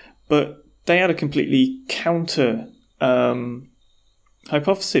 but they had a completely counter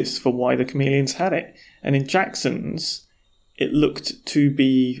hypothesis for why the chameleons had it. And in Jackson's, it looked to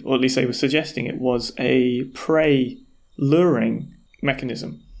be, or at least they were suggesting it was a prey luring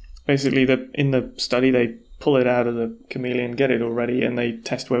mechanism. Basically, in the study, they pull it out of the chameleon, get it already, and they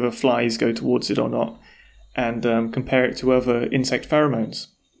test whether flies go towards it or not, and compare it to other insect pheromones.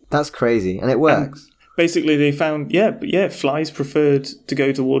 That's crazy, and it works. And basically, they found, flies preferred to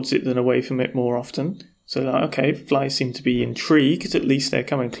go towards it than away from it more often. So, okay, flies seem to be intrigued, at least they're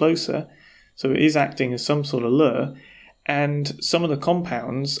coming closer. So it is acting as some sort of lure. And some of the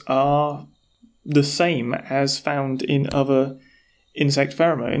compounds are the same as found in other insect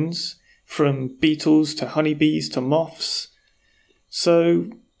pheromones, from beetles to honeybees to moths. So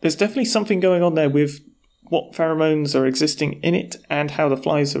there's definitely something going on there with what pheromones are existing in it and how the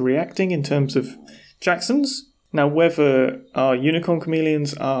flies are reacting in terms of Jackson's. Now, whether our unicorn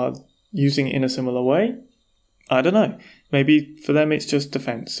chameleons are using it in a similar way, I don't know. Maybe for them it's just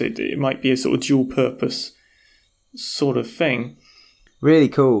defense. It might be a sort of dual purpose sort of thing. Really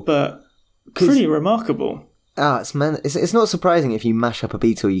cool. But pretty remarkable. It's not surprising if you mash up a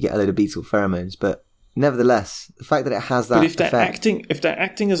beetle, you get a load of beetle pheromones, but nevertheless, the fact that it has that But if they're effect,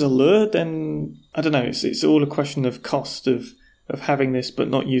 acting as a lure, then I don't know. It's all a question of cost of having this but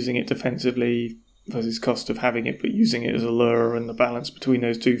not using it defensively versus cost of having it but using it as a lure, and the balance between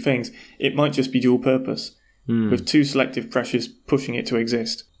those two things. It might just be dual purpose with two selective pressures pushing it to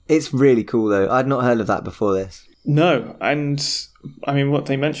exist. It's really cool though. I'd not heard of that before this. No, and I mean what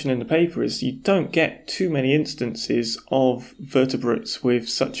they mention in the paper is you don't get too many instances of vertebrates with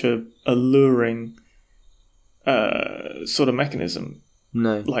such a alluring sort of mechanism.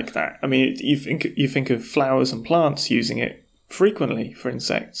 No, like that. I mean, you think of flowers and plants using it frequently for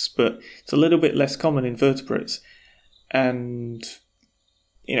insects, but it's a little bit less common in vertebrates. And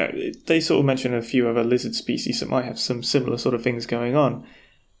they sort of mention a few other lizard species that might have some similar sort of things going on.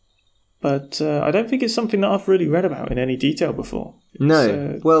 But I don't think it's something that I've really read about in any detail before.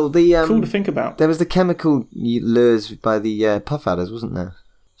 No. Well, cool to think about. There was the chemical lures by the puff adders, wasn't there?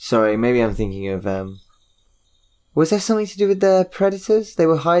 Sorry, maybe I'm thinking of... Was there something to do with their predators? They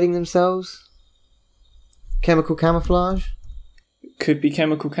were hiding themselves? Chemical camouflage? Could be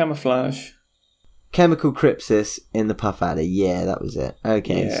chemical camouflage. Chemical crypsis in the puff adder. Yeah, that was it.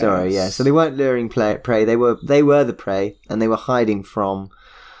 Okay, yes. Sorry, yeah. So they weren't luring prey. They were the prey, and they were hiding from...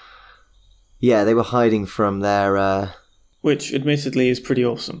 Yeah, they were hiding from their... Which, admittedly, is pretty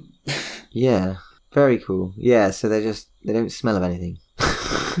awesome. Yeah, very cool. Yeah, so they don't smell of anything.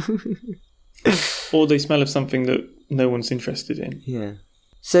 Or they smell of something that no one's interested in. Yeah.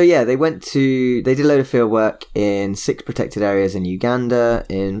 So yeah, they did a load of field work in 6 protected areas in Uganda.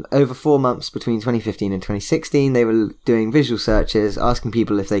 In over 4 months between 2015 and 2016, they were doing visual searches, asking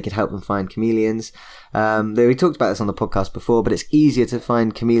people if they could help them find chameleons. We talked about this on the podcast before, but it's easier to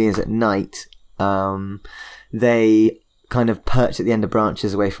find chameleons at night. They kind of perch at the end of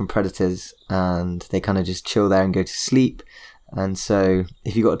branches away from predators, and they kind of just chill there and go to sleep. And so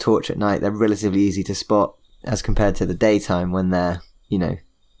if you've got a torch at night, they're relatively easy to spot as compared to the daytime when they're,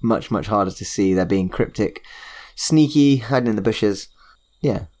 much, much harder to see. They're being cryptic, sneaky, hiding in the bushes.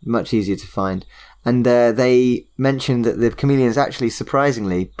 Yeah, much easier to find. And they mentioned that the chameleons actually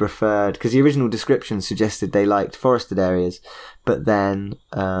surprisingly preferred, because the original description suggested they liked forested areas, but then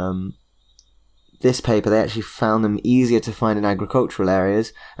this paper, they actually found them easier to find in agricultural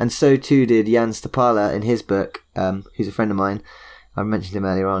areas, and so too did Jan Stapala in his book, who's a friend of mine. I mentioned him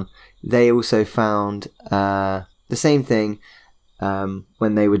earlier on. They also found the same thing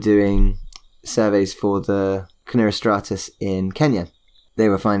when they were doing surveys for the Canerostratus in Kenya. They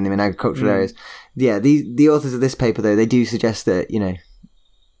were finding them in agricultural areas. Yeah, the authors of this paper, though, they do suggest that,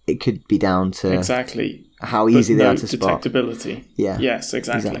 it could be down to exactly how easy they are to spot. Detectability. Yeah. Yes,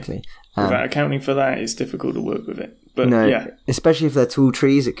 exactly. Without accounting for that, it's difficult to work with it. But especially if they're tall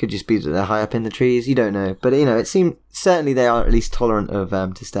trees, it could just be that they're high up in the trees. You don't know. But, it seems certainly they are at least tolerant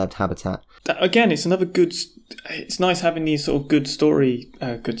of disturbed habitat. Again, it's another good... It's nice having these sort of good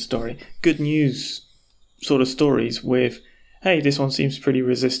news sort of stories with, hey, this one seems pretty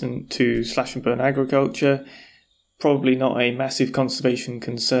resistant to slash and burn agriculture. Probably not a massive conservation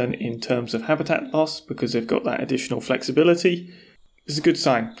concern in terms of habitat loss because they've got that additional flexibility. It's a good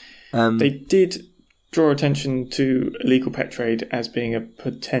sign. They did draw attention to illegal pet trade as being a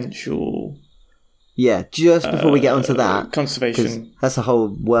potential... Yeah, just before we get onto that... Conservation. That's a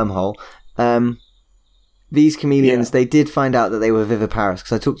whole wormhole. These chameleons, they did find out that they were viviparous,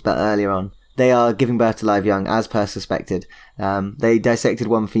 because I talked about earlier on. They are giving birth to live young, as per suspected. They dissected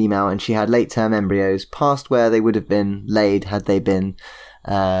one female, and she had late-term embryos, past where they would have been laid had they been,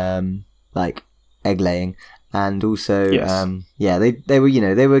 egg-laying. And also, they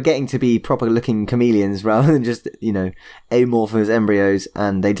were getting to be proper-looking chameleons rather than just, amorphous embryos,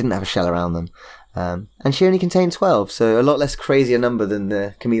 and they didn't have a shell around them. And she only contained 12, so a lot less crazy a number than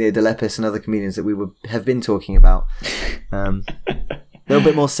the Camellia dilepis and other chameleons that we have been talking about. They're a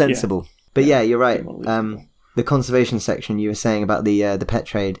bit more sensible. Yeah. But yeah, you're right. The conservation section you were saying about the pet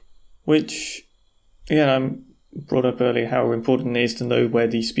trade. Which, I brought up earlier how important it is to know where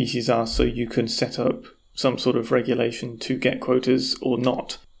these species are so you can set up some sort of regulation to get quotas or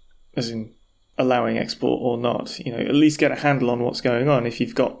not, as in allowing export or not. At least get a handle on what's going on. If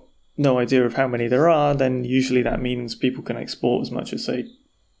you've got no idea of how many there are, then usually that means people can export as much as they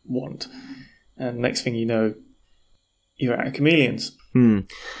want. And next thing you know, you're out of chameleons. And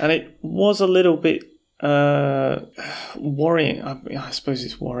it was a little bit worrying. I suppose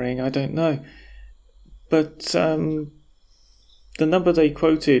it's worrying, I don't know. But the number they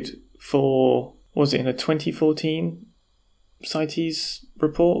quoted for, was it in a 2014 CITES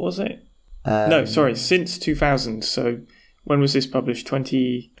report, was it? No, sorry, since 2000. So when was this published?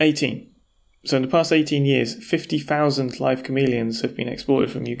 2018. So in the past 18 years, 50,000 live chameleons have been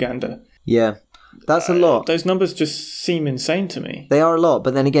exported from Uganda. Yeah, that's a lot. Those numbers just seem insane to me. They are a lot,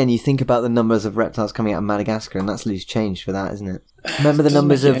 but then again, you think about the numbers of reptiles coming out of Madagascar, and that's loose change for that, isn't it? Remember the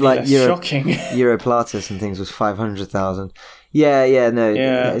numbers of Europlatus and things was 500,000.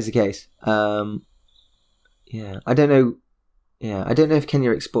 That is the case. I don't know. Yeah, I don't know if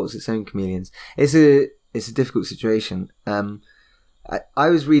Kenya exports its own chameleons. It's a difficult situation. I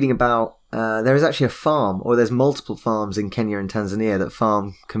was reading about there is actually a farm, or there's multiple farms in Kenya and Tanzania that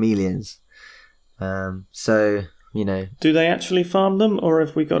farm chameleons. Do they actually farm them, or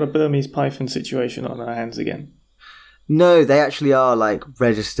have we got a Burmese python situation on our hands again? No, they actually are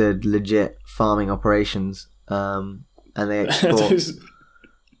registered, legit farming operations, and they export.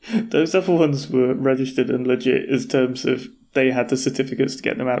 Those other ones were registered and legit as terms of they had the certificates to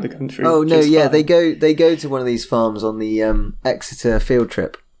get them out of the country. Oh no, yeah, fine. They go to one of these farms on the Exeter field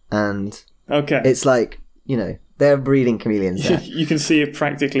trip, and it's they're breeding chameleons there. You can see it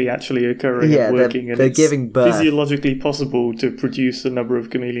practically actually occurring and working, and it's giving birth. Physiologically possible to produce the number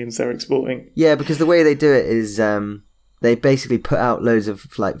of chameleons they're exporting. Yeah, because the way they do it is they basically put out loads of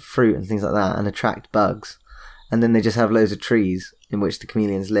fruit and things like that and attract bugs, and then they just have loads of trees in which the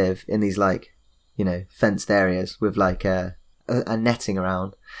chameleons live in these fenced areas with a netting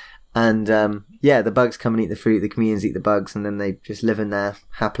around. And the bugs come and eat the fruit, the chameleons eat the bugs, and then they just live in there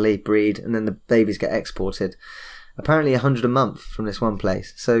happily, breed, and then the babies get exported. Apparently 100 a month from this one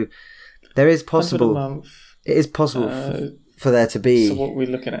place. So there is possible. 100 a month. It is possible for there to be. So what we're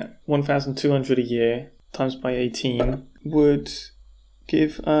looking at, 1,200 a year times by 18 would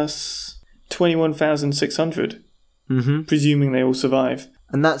give us 21,600. Mm-hmm. Presuming they all survive.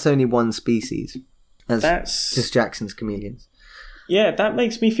 And that's only one species. That's just Jackson's chameleons. Yeah, that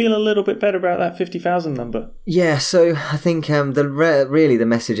makes me feel a little bit better about that 50,000 number. Yeah, so I think really the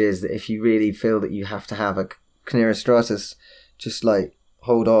message is that if you really feel that you have to have a Canerostratus, just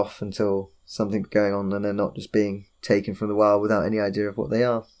hold off until something's going on and they're not just being taken from the wild without any idea of what they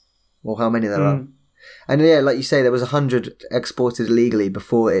are or how many there are. And yeah, like you say, there was 100 exported illegally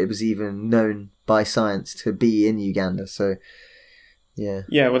before it was even known by science to be in Uganda. So yeah.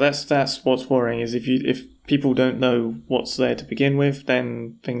 Yeah, well, that's what's worrying is if people don't know what's there to begin with,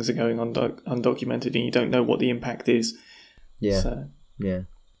 then things are going undocumented and you don't know what the impact is. Yeah.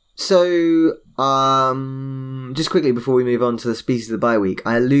 So, just quickly before we move on to the species of the bye week,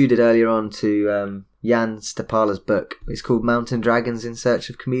 I alluded earlier on to Jan Stepala's book. It's called Mountain Dragons in Search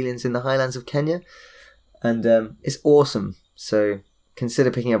of Chameleons in the Highlands of Kenya. and it's awesome. So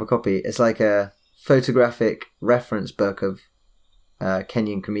consider picking up a copy. It's like a photographic reference book of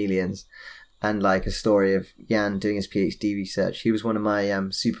Kenyan chameleons, and like a story of Jan doing his PhD research. He was one of my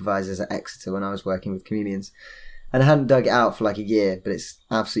supervisors at Exeter when I was working with chameleons, and I hadn't dug it out for like a year, but it's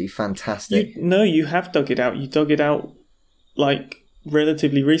absolutely fantastic. You have dug it out. You dug it out like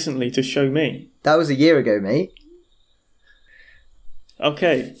relatively recently to show me. That was a year ago, mate.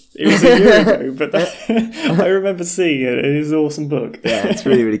 Okay, it was a year ago, but I remember seeing it. It is an awesome book. Yeah, it's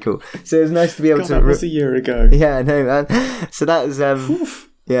really, really cool. So it was nice to be able God, to... that was a year ago. Yeah, I know, man. So that was...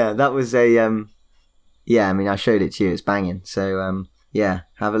 yeah, that was a... yeah, I mean, I showed it to you. It's banging. So, yeah,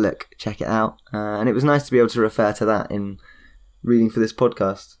 have a look. Check it out. And it was nice to be able to refer to that in reading for this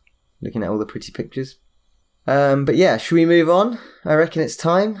podcast, looking at all the pretty pictures. But yeah, should we move on? I reckon it's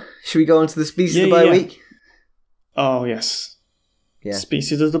time. Should we go on to the Species of the Bye Week? Oh, yes. Yeah.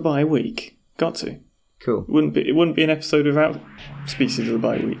 Species of the Bye Week. Got to. Cool. It wouldn't be an episode without Species of the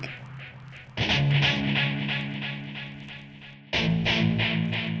Bye Week.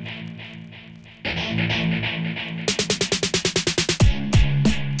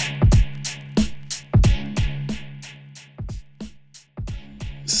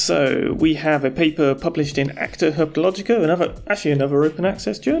 So we have a paper published in Acta Herpetologica, another open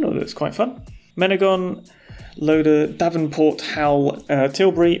access journal that's quite fun. Menagon, Loader, Davenport, Howell,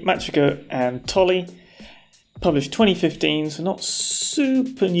 Tilbury, Machica and Tolley. Published 2015, so not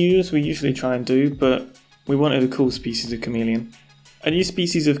super new as we usually try and do, but we wanted a cool species of chameleon. A new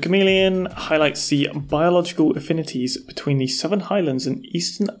species of chameleon highlights the biological affinities between the Southern Highlands and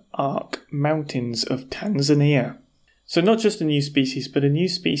Eastern Arc Mountains of Tanzania. So not just a new species, but a new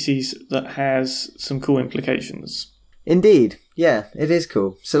species that has some cool implications. Indeed. Yeah, it is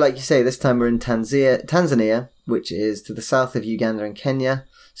cool. So like you say, this time we're in Tanzania, which is to the south of Uganda and Kenya.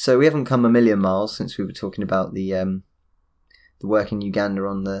 So we haven't come a million miles since we were talking about the work in Uganda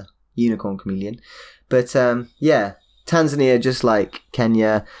on the unicorn chameleon. But yeah, Tanzania, just like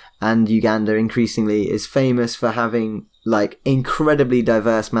Kenya and Uganda increasingly, is famous for having like incredibly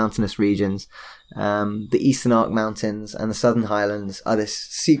diverse mountainous regions. The Eastern Arc Mountains and the Southern Highlands are this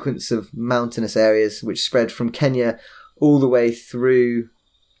sequence of mountainous areas which spread from Kenya all the way through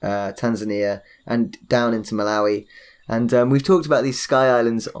Tanzania and down into Malawi. And we've talked about these sky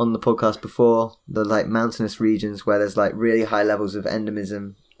islands on the podcast before, the like mountainous regions where there's like really high levels of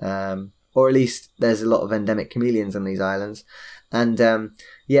endemism, or at least there's a lot of endemic chameleons on these islands. And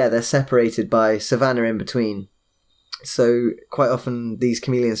yeah, they're separated by savanna in between. So quite often these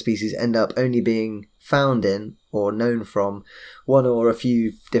chameleon species end up only being found in or known from one or a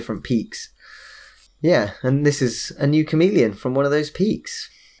few different peaks. Yeah, and this is a new chameleon from one of those peaks.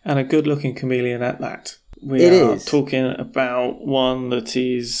 And a good-looking chameleon at that. We are talking about one that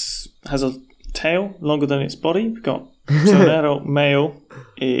has a tail longer than its body. We've got so an adult male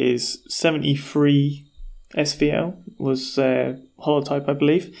is 73 SVL, was holotype, I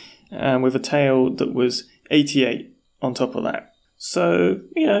believe, and with a tail that was 88 on top of that. So,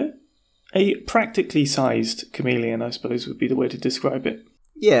 you know, a practically sized chameleon, I suppose, would be the way to describe it.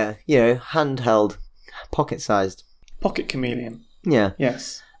 Yeah, you know, handheld, pocket-sized. Pocket chameleon. Yeah.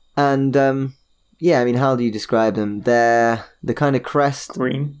 Yes. And, yeah, I mean, how do you describe them? The kind of crest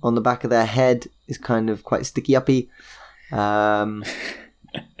green on the back of their head is kind of quite sticky-uppy.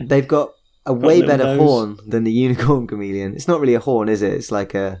 They've got a way better nose. horn than the unicorn chameleon. It's not really a horn, is it? It's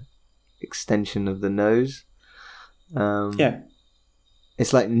like a extension of the nose. Yeah.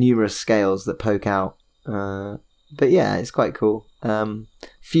 It's like numerous scales that poke out. But yeah, it's quite cool.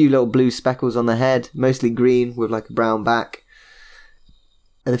 Few little blue speckles on the head, mostly green with like a brown back.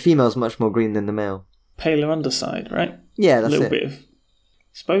 And the female's much more green than the male. Paler underside, right? Yeah, that's it. A little bit of, I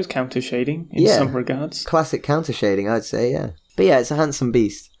suppose, counter shading in some regards. Classic counter shading, I'd say, yeah. But yeah, it's a handsome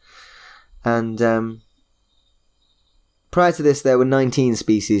beast. And prior to this, there were 19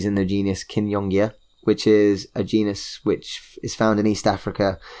 species in the genus Kinyongia, which is a genus which is found in East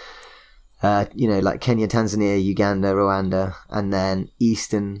Africa, you know, like Kenya, Tanzania, Uganda, Rwanda, and then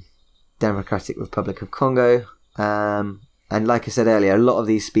Eastern Democratic Republic of Congo. And like I said earlier, a lot of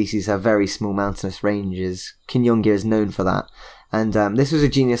these species have very small mountainous ranges. Kinyongia is known for that. And this was a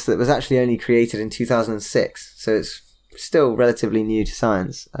genus that was actually only created in 2006, so it's still relatively new to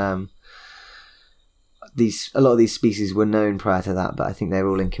science. A lot of these species were known prior to that, but I think they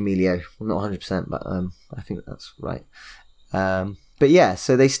were all in Camellia. I'm not 100%, but I think that's right. But yeah,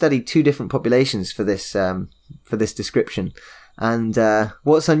 so they studied two different populations for this description. And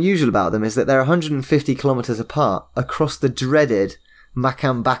what's unusual about them is that they're 150 kilometres apart across the dreaded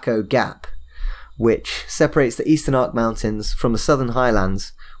Makambako Gap, which separates the Eastern Arc Mountains from the Southern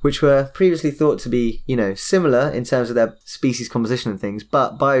Highlands, which were previously thought to be, similar in terms of their species composition and things,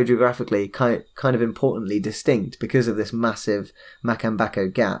 but biogeographically kind of importantly distinct because of this massive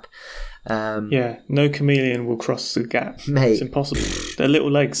Makambako Gap. No chameleon will cross the gap. Mate. It's impossible. Their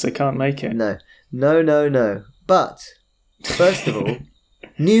little legs, they can't make it. No. But, first of all,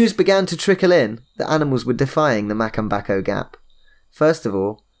 news began to trickle in that animals were defying the Makambako Gap. First of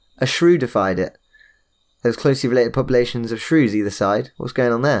all, a shrew defied it. There's closely related populations of shrews either side. What's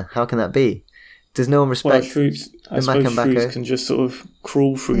going on there? How can that be? Does no one respect shrews, the I suppose Makambako? Shrews can just sort of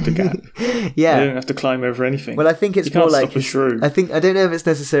crawl through the gap. Yeah. They don't have to climb over anything. Well, I think it's you can't more like stop a shrew. I don't know if it's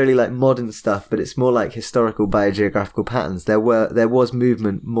necessarily like modern stuff, but it's more like historical biogeographical patterns. There was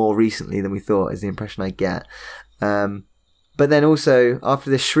movement more recently than we thought, is the impression I get. But then also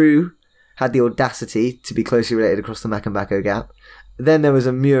after the shrew had the audacity to be closely related across the Makambako Gap, then there was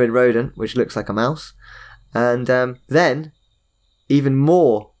a murine rodent which looks like a mouse, and then even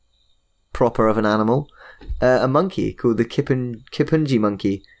more proper of an animal, a monkey called the Kipunji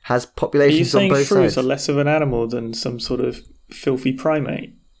monkey has populations on both Are you saying shrews sides. are less of an animal than some sort of filthy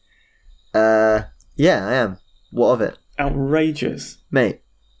primate? Yeah, I am. What of it? Outrageous. Mate,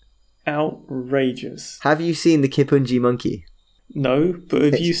 Outrageous. have you seen the Kipunji monkey? No, but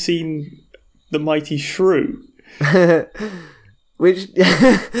have you seen the mighty shrew? Which,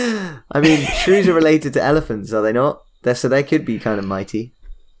 I mean, shrews are related to elephants, are they not? So they could be kind of mighty.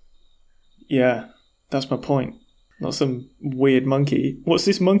 Yeah, that's my point. Not some weird monkey. What's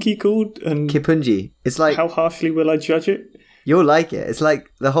this monkey called? And Kipunji. It's like, how harshly will I judge it? you'll like it. It's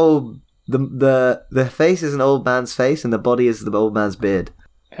like the whole, the face is an old man's face and the body is the old man's beard.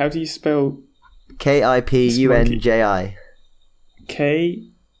 How do you spell Kipunji. Kipunji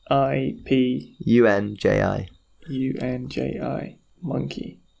Unji.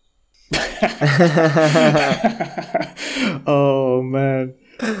 monkey? Oh man.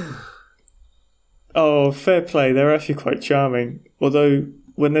 Oh, fair play. They're actually quite charming. Although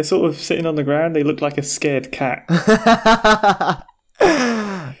when they're sort of sitting on the ground, they look like a scared cat.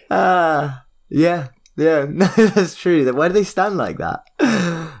 Yeah, no, that's true. Why do they stand like that?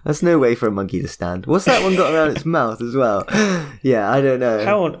 That's no way for a monkey to stand. What's that one got around its mouth as well? Yeah, I don't know.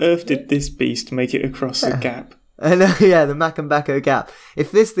 How on earth did this beast make it across the gap? I know, yeah, the Makambako Gap.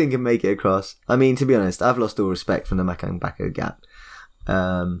 If this thing can make it across, I mean, to be honest, I've lost all respect from the Makambako Gap.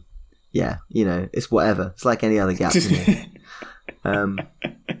 Yeah, it's whatever. It's like any other gap.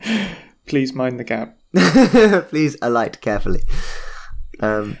 Please mind the gap. Please alight carefully.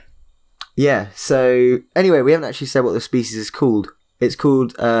 Yeah, so anyway, we haven't actually said what the species is called. It's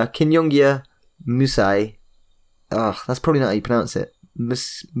called Kinyongia musai. Oh, that's probably not how you pronounce it.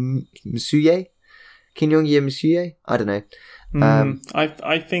 Musuye? Kinyongia musuye? I don't know.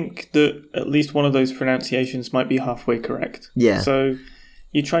 I think that at least one of those pronunciations might be halfway correct. Yeah. So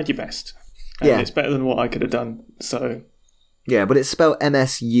you tried your best. And Yeah. it's better than what I could have done. So Yeah, but it's spelled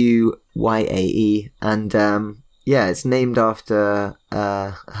Msuyae, and it's named after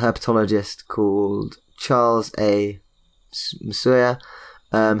a herpetologist called Charles A. Msuya,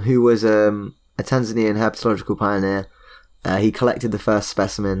 who was a Tanzanian herpetological pioneer. He collected the first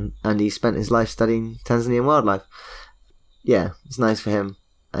specimen, and he spent his life studying Tanzanian wildlife. Yeah, it's nice for him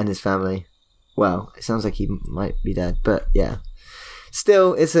and his family. Well, it sounds like he might be dead, but yeah.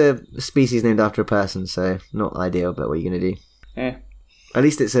 Still, it's a species named after a person, so not ideal, but what are you going to do? yeah. At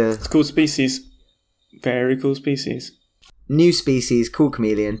least it's a It's a cool species. Very cool species. new species called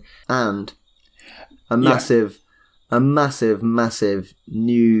chameleon, and a massive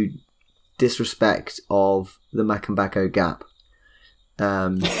new disrespect of the Makambako Gap.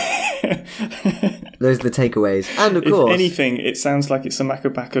 Those are the takeaways. And of course, If anything, it sounds like it's a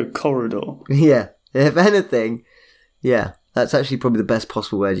Makambako corridor. yeah, if anything, yeah, that's actually probably the best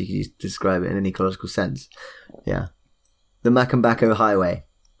possible word you could use to describe it in an ecological sense. Yeah. The Makambako Highway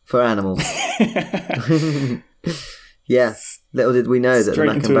for animals. Yeah, little did we know that Straight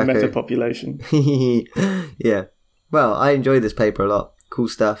the into a meta Makambako... population. Yeah. Well, I enjoyed this paper a lot. Cool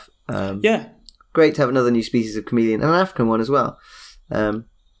stuff. Yeah. Great to have another new species of chameleon, and an African one as well.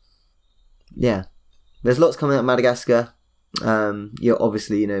 Yeah. There's lots coming out of Madagascar. You're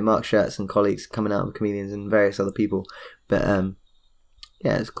obviously, Mark Schertz and colleagues coming out of chameleons and various other people. But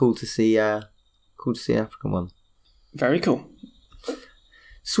yeah, it's cool to see an African one. Very cool.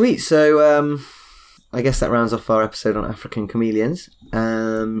 Sweet. So I guess that rounds off our episode on African chameleons.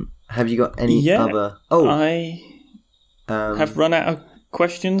 Have you got any other? Oh, I have run out of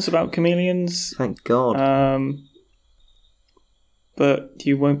questions about chameleons. Thank God. But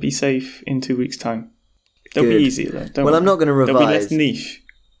you won't be safe in 2 weeks' time. They'll Good. be easier though. Don't Well, worry. I'm not going to They'll be less revise. niche.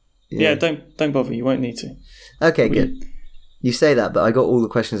 Yeah, don't bother. You won't need to. Okay, good. You say that, but I got all the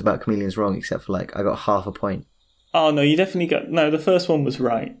questions about chameleons wrong, except for I got half a point. Oh no, you definitely got the first one was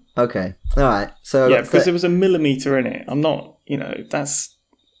right. Okay, all right. So yeah, because there was a millimeter in it. I'm not, that's.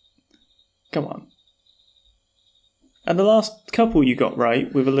 Come on. And the last couple you got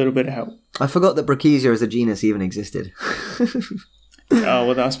right with a little bit of help. I forgot that Brachysia as a genus even existed. Oh,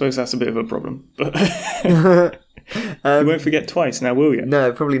 well, I suppose that's a bit of a problem. But you won't forget twice now, will you?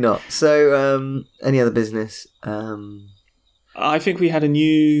 No, probably not. So, any other business? I think we had a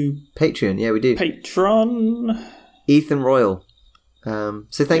new... Patreon, yeah, we do. Patron. Ethan Royal.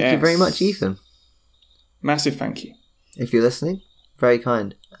 So thank you very much, Ethan. Massive thank you. If you're listening, very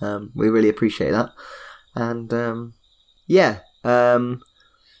kind. We really appreciate that. And,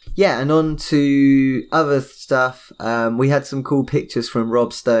 and on to other stuff. We had some cool pictures from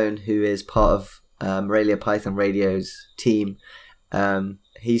Rob Stone, who is part of Morelia Python Radio's team.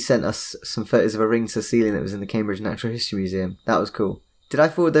 He sent us some photos of a ringed caecilian that was in the Cambridge Natural History Museum. That was cool. Did I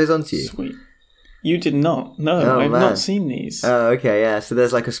forward those on to you? Sweet. You did not. No, I've not seen these. Oh, okay, yeah. So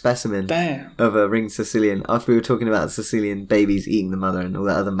there's a specimen of a ringed caecilian. After we were talking about Caecilian babies eating the mother and all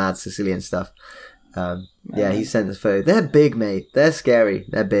that other mad Caecilian stuff. He sent us photos. They're big, mate. They're scary.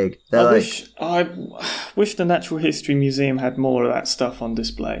 They're big. I wish the Natural History Museum had more of that stuff on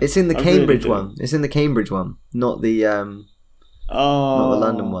display. It's in the Cambridge one. It's in the Cambridge one, not the not the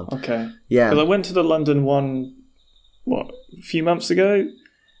London one. Okay. Yeah. Because I went to the London one, a few months ago,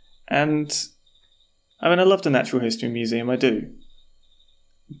 and I love the Natural History Museum. I do,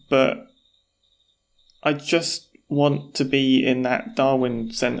 but I just want to be in that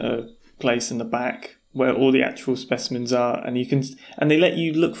Darwin Centre place in the back where all the actual specimens are, and they let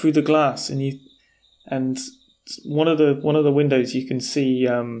you look through the glass, and one of the windows you can see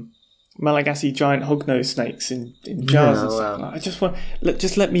Malagasy giant hognose snakes in jars and stuff. Wow. I just want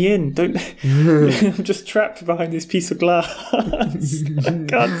just let me in. Don't. I'm just trapped behind this piece of glass. I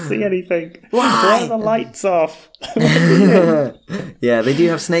can't see anything. Why are the lights off? Yeah, they do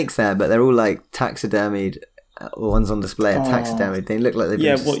have snakes there, but they're all taxidermied. Ones on display are taxidermied. They look like they've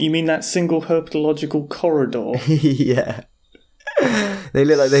been... what you mean, that single herpetological corridor? Yeah. They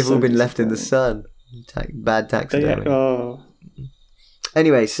look like they've all been left in the sun. Bad taxidermy.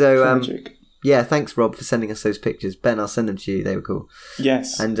 Anyway, so thanks Rob for sending us those pictures. Ben, I'll send them to you. They were cool.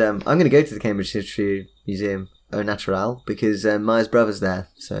 Yes. And I'm going to go to the Cambridge History Museum au Naturel because Maya's brother's there,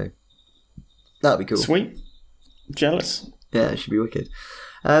 so that'll be cool. Sweet. Jealous. Yeah, it should be wicked.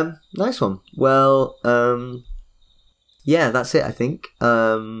 Nice one. Well, that's it, I think.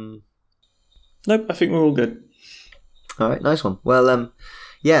 Nope, I think we're all good. All right, nice one. Well, all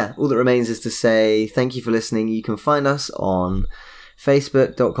that remains is to say thank you for listening. You can find us on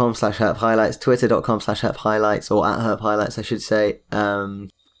facebook.com/herphighlights, twitter.com/herphighlights, or at herphighlights, I should say.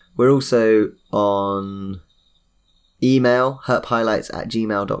 We're also on email,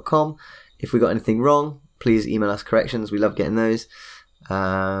 herphighlights@gmail.com. If we got anything wrong, please email us corrections. We love getting those.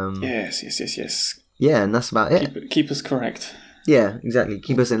 Yes. Yeah, and that's about it. Keep us correct. Yeah, exactly.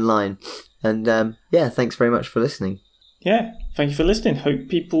 Keep us in line. And thanks very much for listening. Yeah, thank you for listening. Hope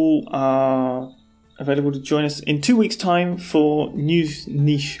people are available to join us in 2 weeks' time for news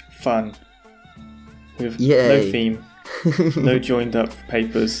niche fun with no theme, no joined up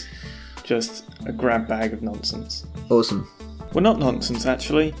papers, just a grab bag of nonsense. Awesome. Well, not nonsense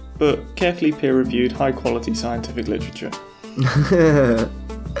actually, but carefully peer-reviewed, high-quality scientific literature.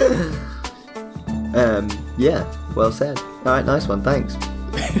 Well said. All right, nice one. Thanks.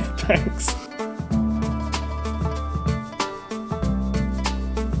 Thanks.